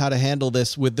concern is how to handle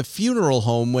this with the funeral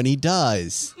home when he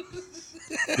dies.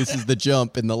 This is the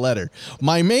jump in the letter.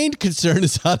 My main concern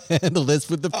is how to handle this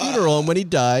with the funeral home when he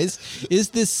dies. Is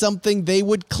this something they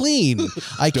would clean?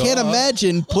 I can't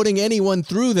imagine putting anyone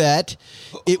through that.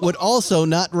 It would also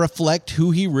not reflect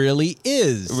who he really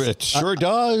is. It sure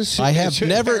does. I have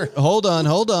never... Hold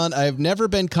on. I have never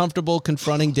been comfortable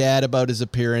confronting Dad about his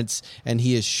appearance, and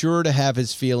he is sure to have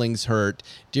his feelings hurt.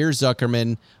 Dear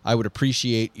Zuckerman, I would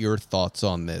appreciate your thoughts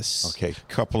on this. Okay,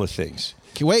 couple of things.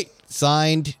 Wait.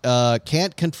 Signed,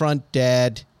 can't confront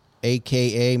Dad,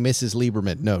 a.k.a. Mrs.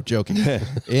 Lieberman. No, joking.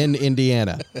 In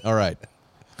Indiana. All right.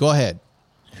 Go ahead.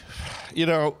 You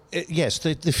know, yes,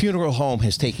 the funeral home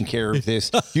has taken care of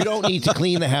this. You don't need to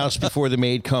clean the house before the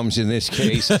maid comes in this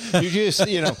case. You just,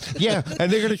 yeah, and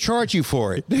they're going to charge you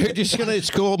for it. They're just going to, it's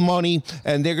gold money,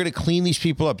 and they're going to clean these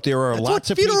people up. There are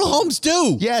lots of funeral homes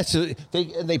do. Yes,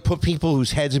 they put people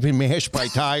whose heads have been mashed by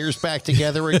tires back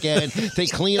together again. They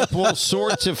clean up all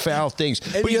sorts of foul things.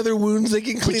 Any other wounds they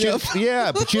can clean up?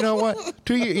 Yeah, but you know what?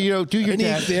 Do your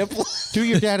dad example? Do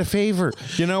your dad a favor.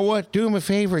 You know what? Do him a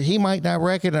favor. He might not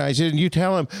recognize it, and you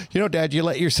tell him, Dad, you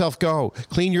let yourself go.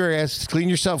 Clean your ass, clean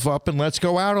yourself up, and let's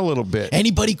go out a little bit.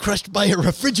 Anybody crushed by a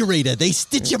refrigerator, they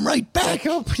stitch him right back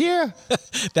up. Yeah.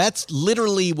 That's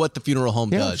literally what the funeral home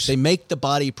does. They make the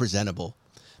body presentable.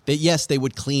 They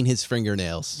would clean his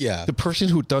fingernails. Yeah. The person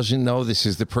who doesn't know this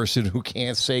is the person who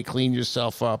can't say clean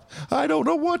yourself up. I don't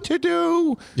know what to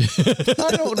do.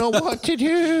 I don't know what to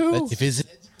do. If his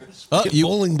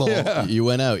bowling ball. Yeah. You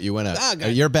went out.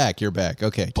 You're back.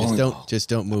 Okay. Just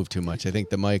don't move too much. I think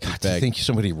the mic is back. I think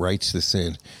somebody writes this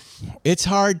in. It's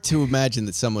hard to imagine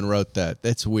that someone wrote that.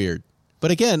 That's weird.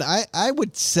 But again, I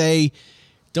would say,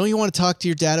 don't you want to talk to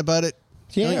your dad about it?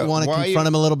 Yeah. Don't you want to confront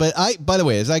him a little bit? By the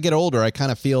way, as I get older, I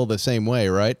kind of feel the same way,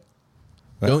 right?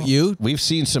 Well, don't you? We've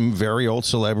seen some very old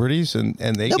celebrities, and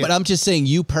they. No, but I'm just saying,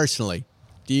 you personally.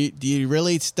 Do you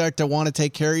really start to want to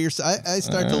take care of yourself? I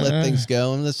start to let things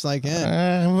go. I'm just like,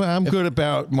 I'm good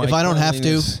about my. If I don't have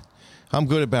to, I'm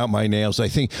good about my nails. I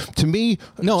think, to me,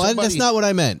 that's not what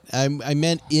I meant. I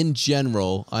meant in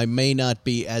general. I may not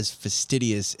be as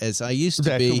fastidious as I used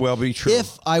to be. That could well be true.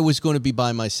 If I was going to be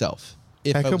by myself.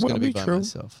 If I was going to be by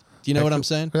myself. Do you know what I'm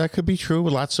saying? That could be true.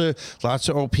 Lots of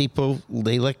old people,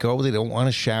 they let go. They don't want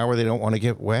to shower. They don't want to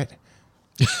get wet.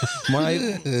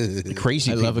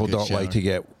 Crazy people don't like to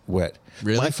get wet.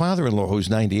 Really? My father-in-law,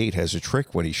 who's 98, has a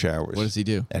trick when he showers. What does he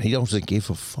do? And he doesn't give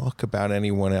a fuck about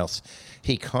anyone else.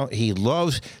 He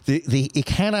loves it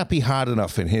cannot be hot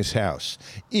enough in his house.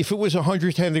 If it was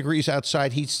 110 degrees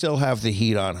outside, he'd still have the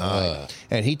heat on high.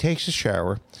 And he takes a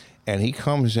shower, and he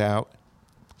comes out.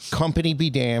 Company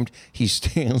be damned, he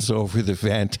stands over the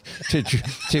vent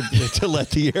to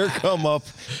let the air come up.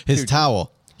 His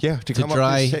towel. Yeah, to come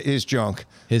dry up his junk.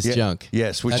 Junk.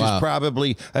 Yes, which is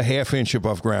probably a half-inch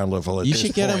above ground level. You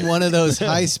should get him one of those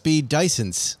high-speed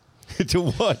Dysons.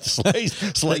 To what?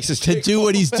 Slice his to do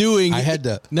what he's doing. I had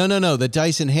to. No. The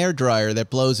Dyson hairdryer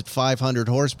that blows at 500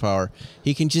 horsepower.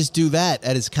 He can just do that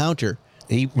at his counter.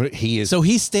 He is. So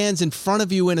he stands in front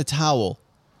of you in a towel.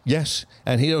 Yes,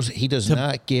 and he does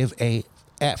not give a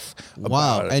F.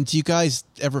 Wow. And do you guys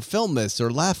ever film this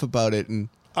or laugh about it? And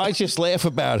I just laugh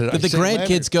about it. But the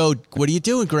grandkids go, "What are you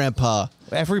doing, Grandpa?"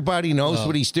 Everybody knows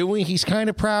what he's doing. He's kind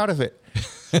of proud of it.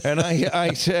 And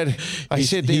I said,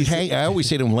 I always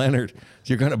say to him, Leonard,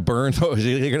 you're going to burn those.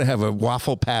 You're going to have a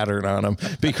waffle pattern on them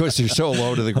because they're so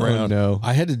low to the ground. Oh, no.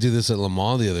 I had to do this at Le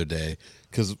Mans the other day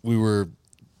because we were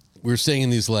staying in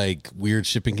these like weird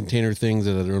shipping container things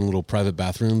that are in little private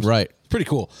bathrooms. Right. Pretty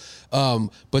cool.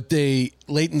 But they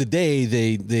late in the day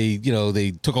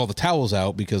they took all the towels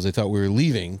out because they thought we were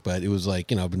leaving, but it was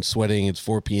like, I've been sweating, it's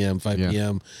 4 p.m., 5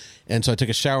 p.m. And so I took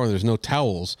a shower and there's no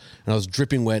towels and I was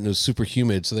dripping wet and it was super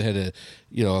humid. So they had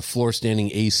a floor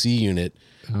standing AC unit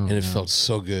and it felt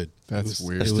so good. That's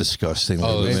weird. That's disgusting.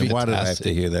 Oh, Man, it's why did I have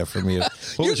to hear that from you?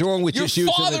 What was wrong with Your just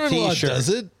using the father-in-law T-shirt? does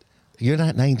it. You're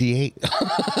not 98.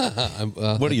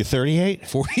 What are you, 38?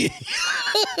 48.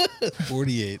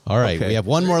 48. All right, Okay. we have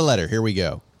one more letter. Here we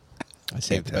go. I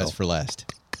saved the tell. best for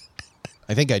last.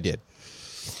 I think I did.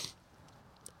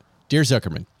 Dear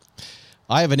Zuckerman,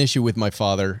 I have an issue with my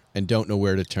father and don't know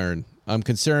where to turn. I'm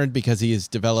concerned because he has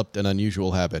developed an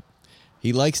unusual habit.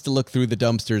 He likes to look through the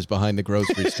dumpsters behind the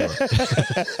grocery store.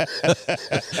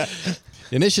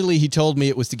 Initially, he told me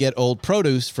it was to get old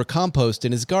produce for compost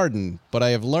in his garden, but I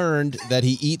have learned that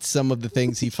he eats some of the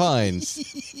things he finds.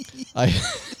 I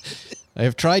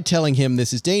have tried telling him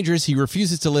this is dangerous. He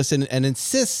refuses to listen and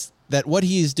insists that what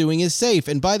he is doing is safe.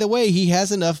 And by the way, he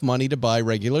has enough money to buy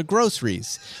regular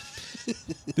groceries.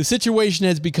 The situation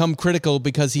has become critical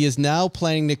because he is now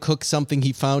planning to cook something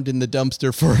he found in the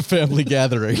dumpster for a family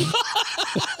gathering.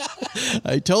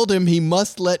 I told him he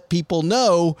must let people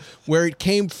know where it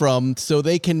came from so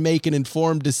they can make an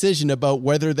informed decision about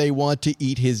whether they want to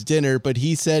eat his dinner, but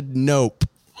he said nope.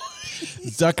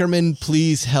 Zuckerman,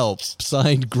 please help.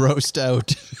 Signed, Grossed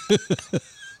Out.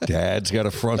 Dad's got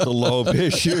a frontal lobe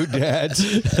issue. Dad's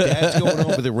going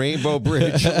over the Rainbow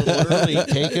Bridge. Literally,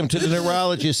 take him to the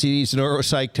neurologist. He needs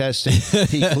neuropsych testing.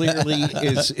 He clearly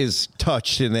is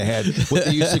touched in the head. What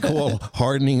they used to call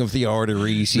hardening of the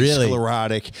arteries. He's Really?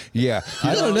 sclerotic. Yeah.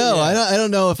 I don't know. I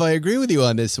don't know if I agree with you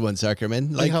on this one,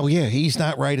 Zuckerman. Like, oh, yeah, he's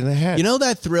not right in the head. You know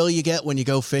that thrill you get when you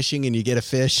go fishing and you get a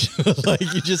fish? Like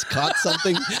you just caught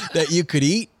something that you could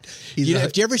eat?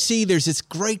 If you ever see, there's this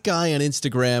great guy on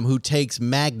Instagram who takes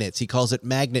magnets. He calls it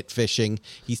magnet fishing.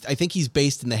 I think he's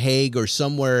based in The Hague or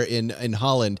somewhere in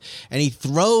Holland. And he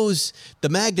throws the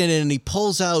magnet in and he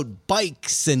pulls out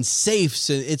bikes and safes.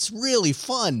 And it's really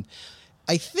fun.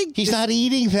 I think he's not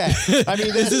eating that. I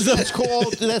mean,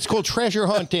 that's called treasure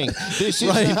hunting. This is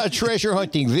not treasure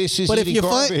hunting. This is eating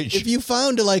garbage. If you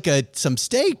found like some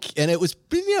steak and it was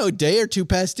a day or two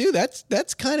past due,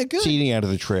 that's kind of good. It's eating out of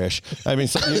the trash. I mean,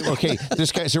 okay,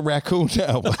 this guy's a raccoon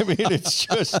now. I mean, it's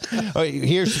just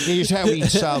here's how he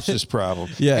solves this problem.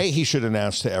 Yeah. A, he should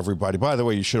announce to everybody. By the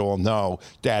way, you should all know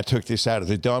Dad took this out of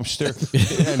the dumpster.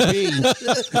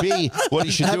 And B, what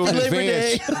he should do in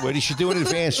advance. What he should do in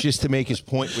advance just to make his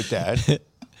point with Dad.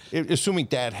 Assuming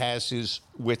Dad has his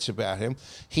wits about him,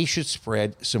 he should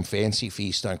spread some fancy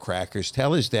feast on crackers.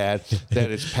 Tell his dad that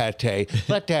it's pate.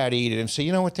 Let Dad eat it and say,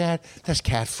 you know what, Dad? That's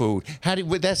cat food. That's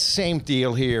the same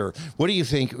deal here. What do you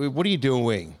think? What are you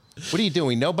doing? What are you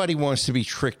doing? Nobody wants to be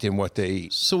tricked in what they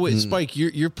eat. So wait, Spike,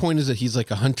 your point is that he's like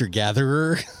a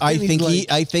hunter-gatherer? I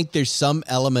think there's some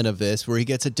element of this where he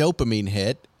gets a dopamine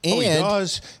hit. And, he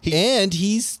does. And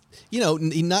he's...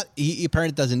 he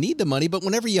apparently doesn't need the money, but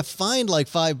whenever you find like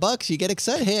 $5, you get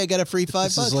excited. Hey, I got a free $5.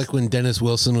 This is like when Dennis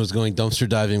Wilson was going dumpster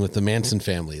diving with the Manson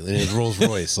family in his Rolls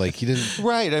Royce. Like he didn't.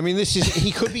 Right. I mean,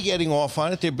 he could be getting off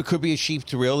on it. There could be a cheap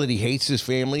thrill that he hates his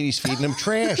family and he's feeding them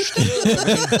trash.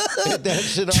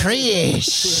 That's it.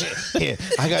 Trash. Yeah,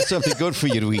 I got something good for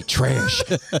you to eat. Trash.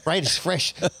 Right? It's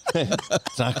fresh.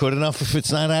 It's not good enough if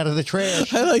it's not out of the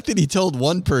trash. I like that he told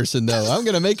one person though, I'm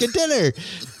going to make a dinner.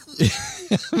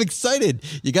 I'm excited.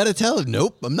 You got to tell him.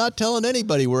 Nope, I'm not telling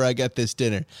anybody where I got this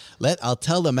dinner. I'll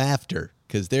tell them after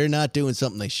because they're not doing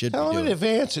something they should Tell be him doing. in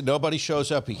advance and nobody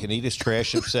shows up. He can eat his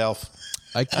trash himself.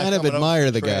 I kind of admire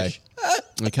the guy.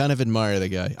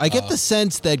 I get the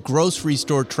sense that grocery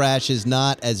store trash is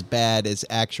not as bad as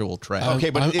actual trash. Okay,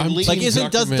 but I'm least- Like,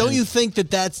 Zuckerman. don't you think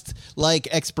that's like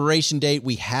expiration date?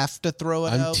 We have to throw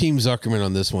it I'm out. Team Zuckerman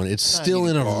on this one. It's still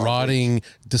in a rotting,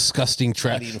 disgusting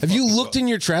trash. eating Have you fucking looked in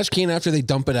your trash can after they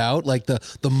dump it out? Like the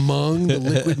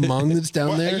liquid mung that's down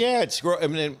Well, there? yeah, I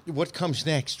mean, what comes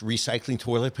next? Recycling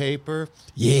toilet paper?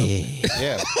 Yeah.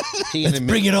 Yeah. Let's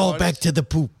bring it all back to the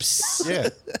poops. Yeah.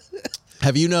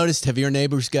 Have your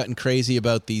neighbors gotten crazy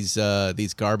about these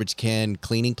garbage can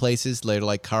cleaning places? They're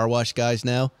like car wash guys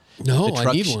now. No, The I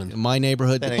truck need one. In my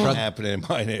neighborhood, That ain't happening in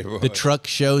my neighborhood. the truck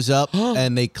shows up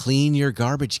and they clean your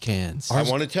garbage cans. I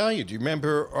want to tell you, do you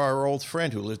remember our old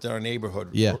friend who lived in our neighborhood,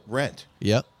 Yeah. Rent?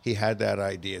 Yep. He had that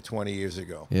idea 20 years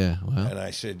ago. Yeah. Well, And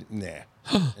I said,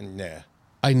 nah. Nah.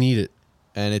 I need it.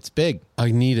 and it's big.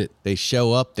 I need it. They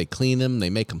show up, they clean them, they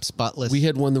make them spotless. We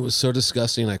had one that was so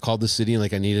disgusting. I called the city and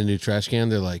I need a new trash can.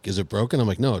 They're like, is it broken? I'm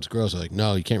like, no, it's gross. They're like,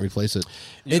 no, you can't replace it.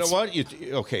 You know It's- what?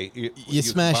 You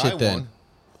smash buy it then. one,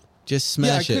 Just Yeah, I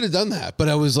smash could it. have done that, but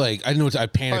I was like, I know I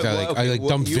panicked. I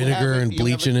dumped vinegar and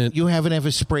bleach in it. You haven't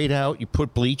ever sprayed out? You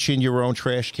put bleach in your own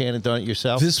trash can and done it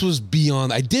yourself? This was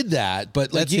beyond. I did that,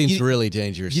 but like That seems really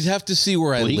dangerous. You'd have to see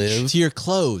where I live. To your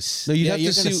clothes. No, you're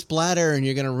going to splatter and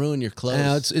you're going to ruin your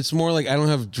clothes. It's more like I don't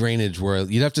have drainage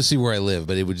you'd have to see where I live,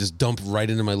 but it would just dump right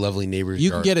into my lovely neighbor's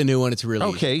You yard. can get a new one. It's really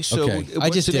okay. So Okay. what's I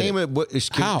just the did name it. of what?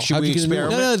 How? Should How'd we you get a new one?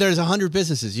 experiment? No, there's 100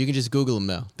 businesses. You can just Google them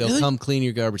now. They'll Really? come clean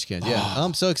your garbage cans. Yeah,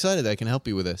 I'm so excited I can help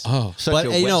you with this. Oh, Such but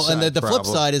a you know, West and Side the flip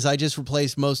problem. side is I just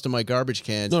replaced most of my garbage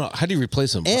cans. no. How do you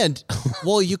replace them? And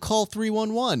well, you call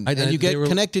 311 I- and you they get were-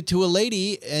 connected to a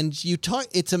lady, and you talk.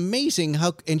 It's amazing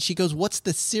how. And she goes, "What's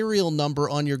the serial number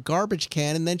on your garbage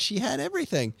can?" And then she had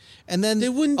everything. And then They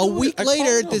wouldn't a do it. week I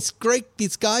later, called them.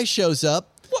 this guy shows up.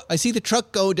 I see the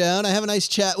truck go down. I have a nice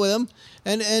chat with him,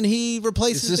 and he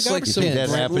replaces Is this the like garbage some cans. That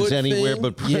happens Brentwood anywhere thing?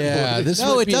 but Brentwood. Yeah, this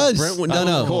No, might it be a does. Brentwood.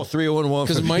 No. Call 311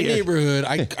 Because for my beer. neighborhood,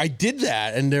 I did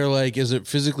that, and they're like, "Is it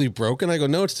physically broken?" I go,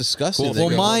 "No, it's disgusting." Cool. They Well,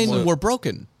 go, mine "What?" were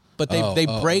broken, but they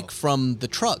Oh, break from the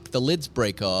truck. The lids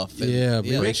break off. and- Yeah,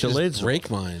 maybe I Break should the just lids. break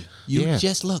mine. You Yeah.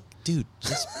 just look, dude.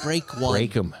 Just break one.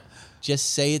 Break them.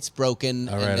 Just say it's broken,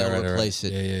 All and right, they'll all right, all right. replace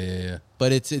it. Yeah.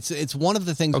 But it's one of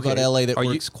the things about LA that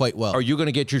works quite well. Are you going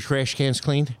to get your trash cans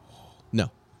cleaned?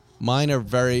 No, mine are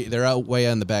they're out way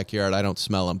in the backyard. I don't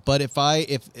smell them. But if I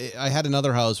had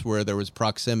another house where there was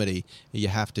proximity, you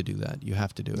have to do that. You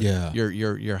have to do it. Yeah.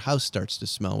 Your house starts to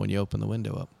smell when you open the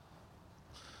window up.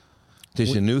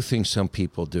 There's a new thing some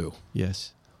people do.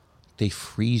 Yes. They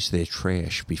freeze their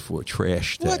trash before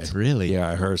trash day. What? Really? Yeah,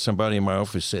 I heard somebody in my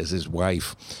office says his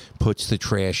wife puts the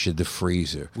trash in the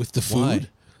freezer With the Why? food.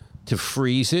 to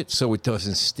freeze it so it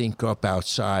doesn't stink up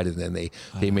outside, and then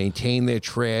they maintain their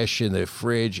trash in the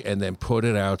fridge and then put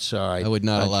it outside. I would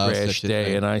not on allow trash such a day.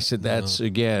 thing. And I said, that's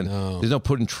there's no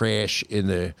putting trash in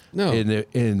the No.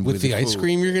 with the ice food.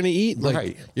 cream you're gonna eat, like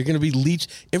Right. you're gonna be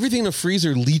everything in the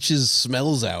freezer leaches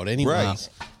smells out anyway. Right.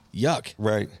 Yuck.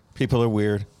 Right. People are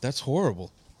weird. That's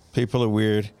horrible. People are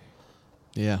weird.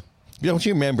 Yeah. Don't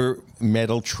you remember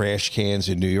metal trash cans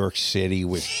in New York City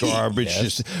with garbage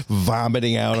just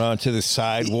vomiting out onto the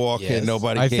sidewalk Yes. and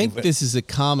nobody I came? think this is a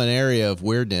common area of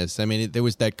weirdness. I mean, there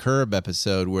was that Curb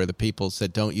episode where the people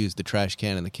said, "Don't use the trash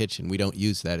can in the kitchen. We don't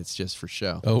use that. It's just for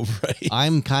show." Oh right.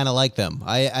 I'm kind of like them.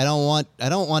 I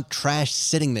don't want trash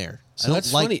sitting there. I don't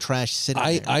that's like funny. trash sitting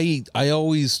there. I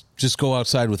always just go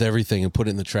outside with everything and put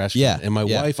it in the trash can. Yeah, And my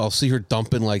yeah. wife, I'll see her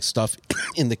dumping like stuff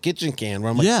in the kitchen can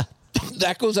where I'm like, Yeah.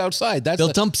 that goes outside. That's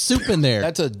They'll a, dump soup in there.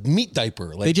 That's a meat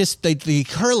diaper. Like They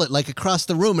curl it like across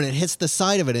the room, and it hits the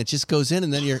side of it, and it just goes in,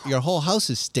 and then your whole house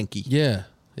is stinky. yeah,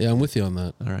 I'm with you on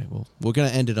that. All right, well, we're gonna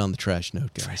end it on the trash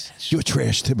note, guys. You're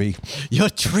trash to me. You're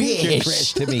trash. You're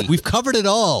trash to me. We've covered it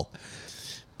all.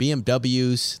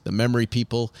 BMWs, the memory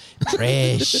people,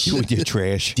 trash. You with your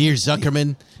trash. Dear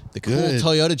Zuckerman, the cool Good.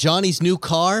 Toyota, Johnny's new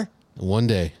car. One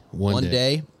day, One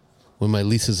day. when my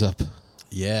lease is up.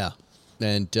 Yeah.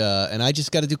 And I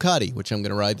just got a Ducati, which I'm going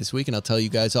to ride this week, and I'll tell you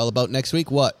guys all about next week.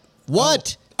 What?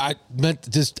 I meant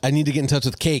I need to get in touch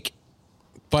with Cake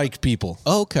bike people.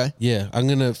 Oh, okay. Yeah, I'm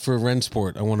gonna for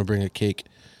Rensport. I want to bring a cake.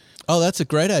 Oh, that's a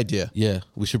great idea. Yeah,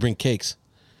 we should bring cakes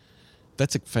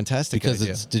That's a fantastic because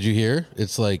idea. it's. Did you hear?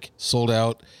 It's like sold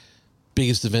out,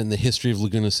 biggest event in the history of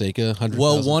Laguna Seca. 100,000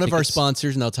 Well, one of our tickets.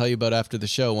 sponsors, and I'll tell you about after the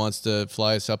show, wants to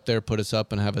fly us up there, put us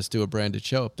up, and have us do a branded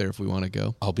show up there if we want to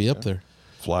go. I'll be up there.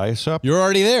 Fly us up. You're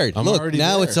already there. I'm Look, already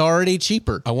now there. it's already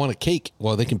cheaper. I want a cake.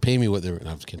 Well, they can pay me what they're. No,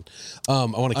 I'm just kidding. I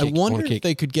want a I cake. wonder want a cake. if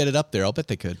they could get it up there. I'll bet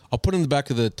they could. I'll put it in the back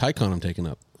of the Taycan I'm taking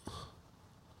up.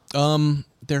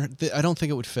 I don't think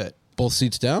it would fit. Both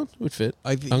seats down would fit.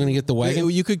 I'm think- going to get the wagon.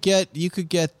 You could get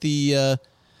the.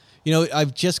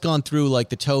 I've just gone through like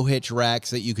the tow hitch racks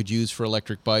that you could use for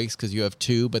electric bikes because you have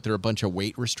two, but there are a bunch of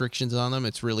weight restrictions on them.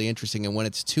 It's really interesting, and when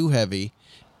it's too heavy,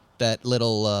 that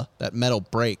little that metal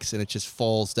breaks and it just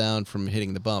falls down from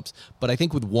hitting the bumps. But I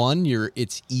think with one,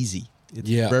 it's easy. It's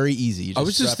very easy. You I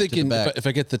was just strap it to the thinking back. if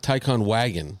I get the Taycan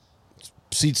wagon,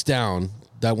 seats down,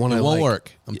 that one It I won't like.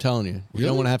 work. I'm telling you. You Really?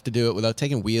 don't want to have to do it without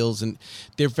taking wheels. And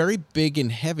they're very big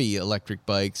and heavy electric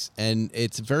bikes, and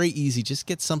it's very easy. Just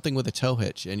get something with a tow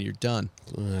hitch, and you're done.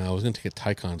 I was going to take a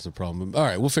Taycan is the problem. All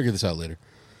right, we'll figure this out later.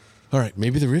 All right,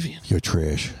 maybe the Rivian. You're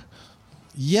trash.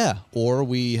 Yeah. Or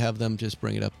we have them just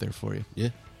bring it up there for you. Yeah,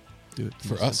 Do it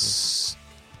for us.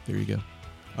 There you go.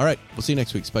 All right. We'll see you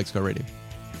next week. Spikes Car Radio.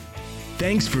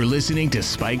 Thanks for listening to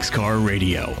Spike's Car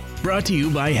Radio, brought to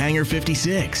you by Hangar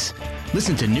 56.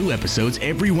 Listen to new episodes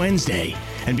every Wednesday,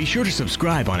 and be sure to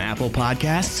subscribe on Apple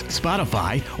Podcasts,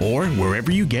 Spotify, or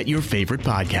wherever you get your favorite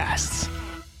podcasts.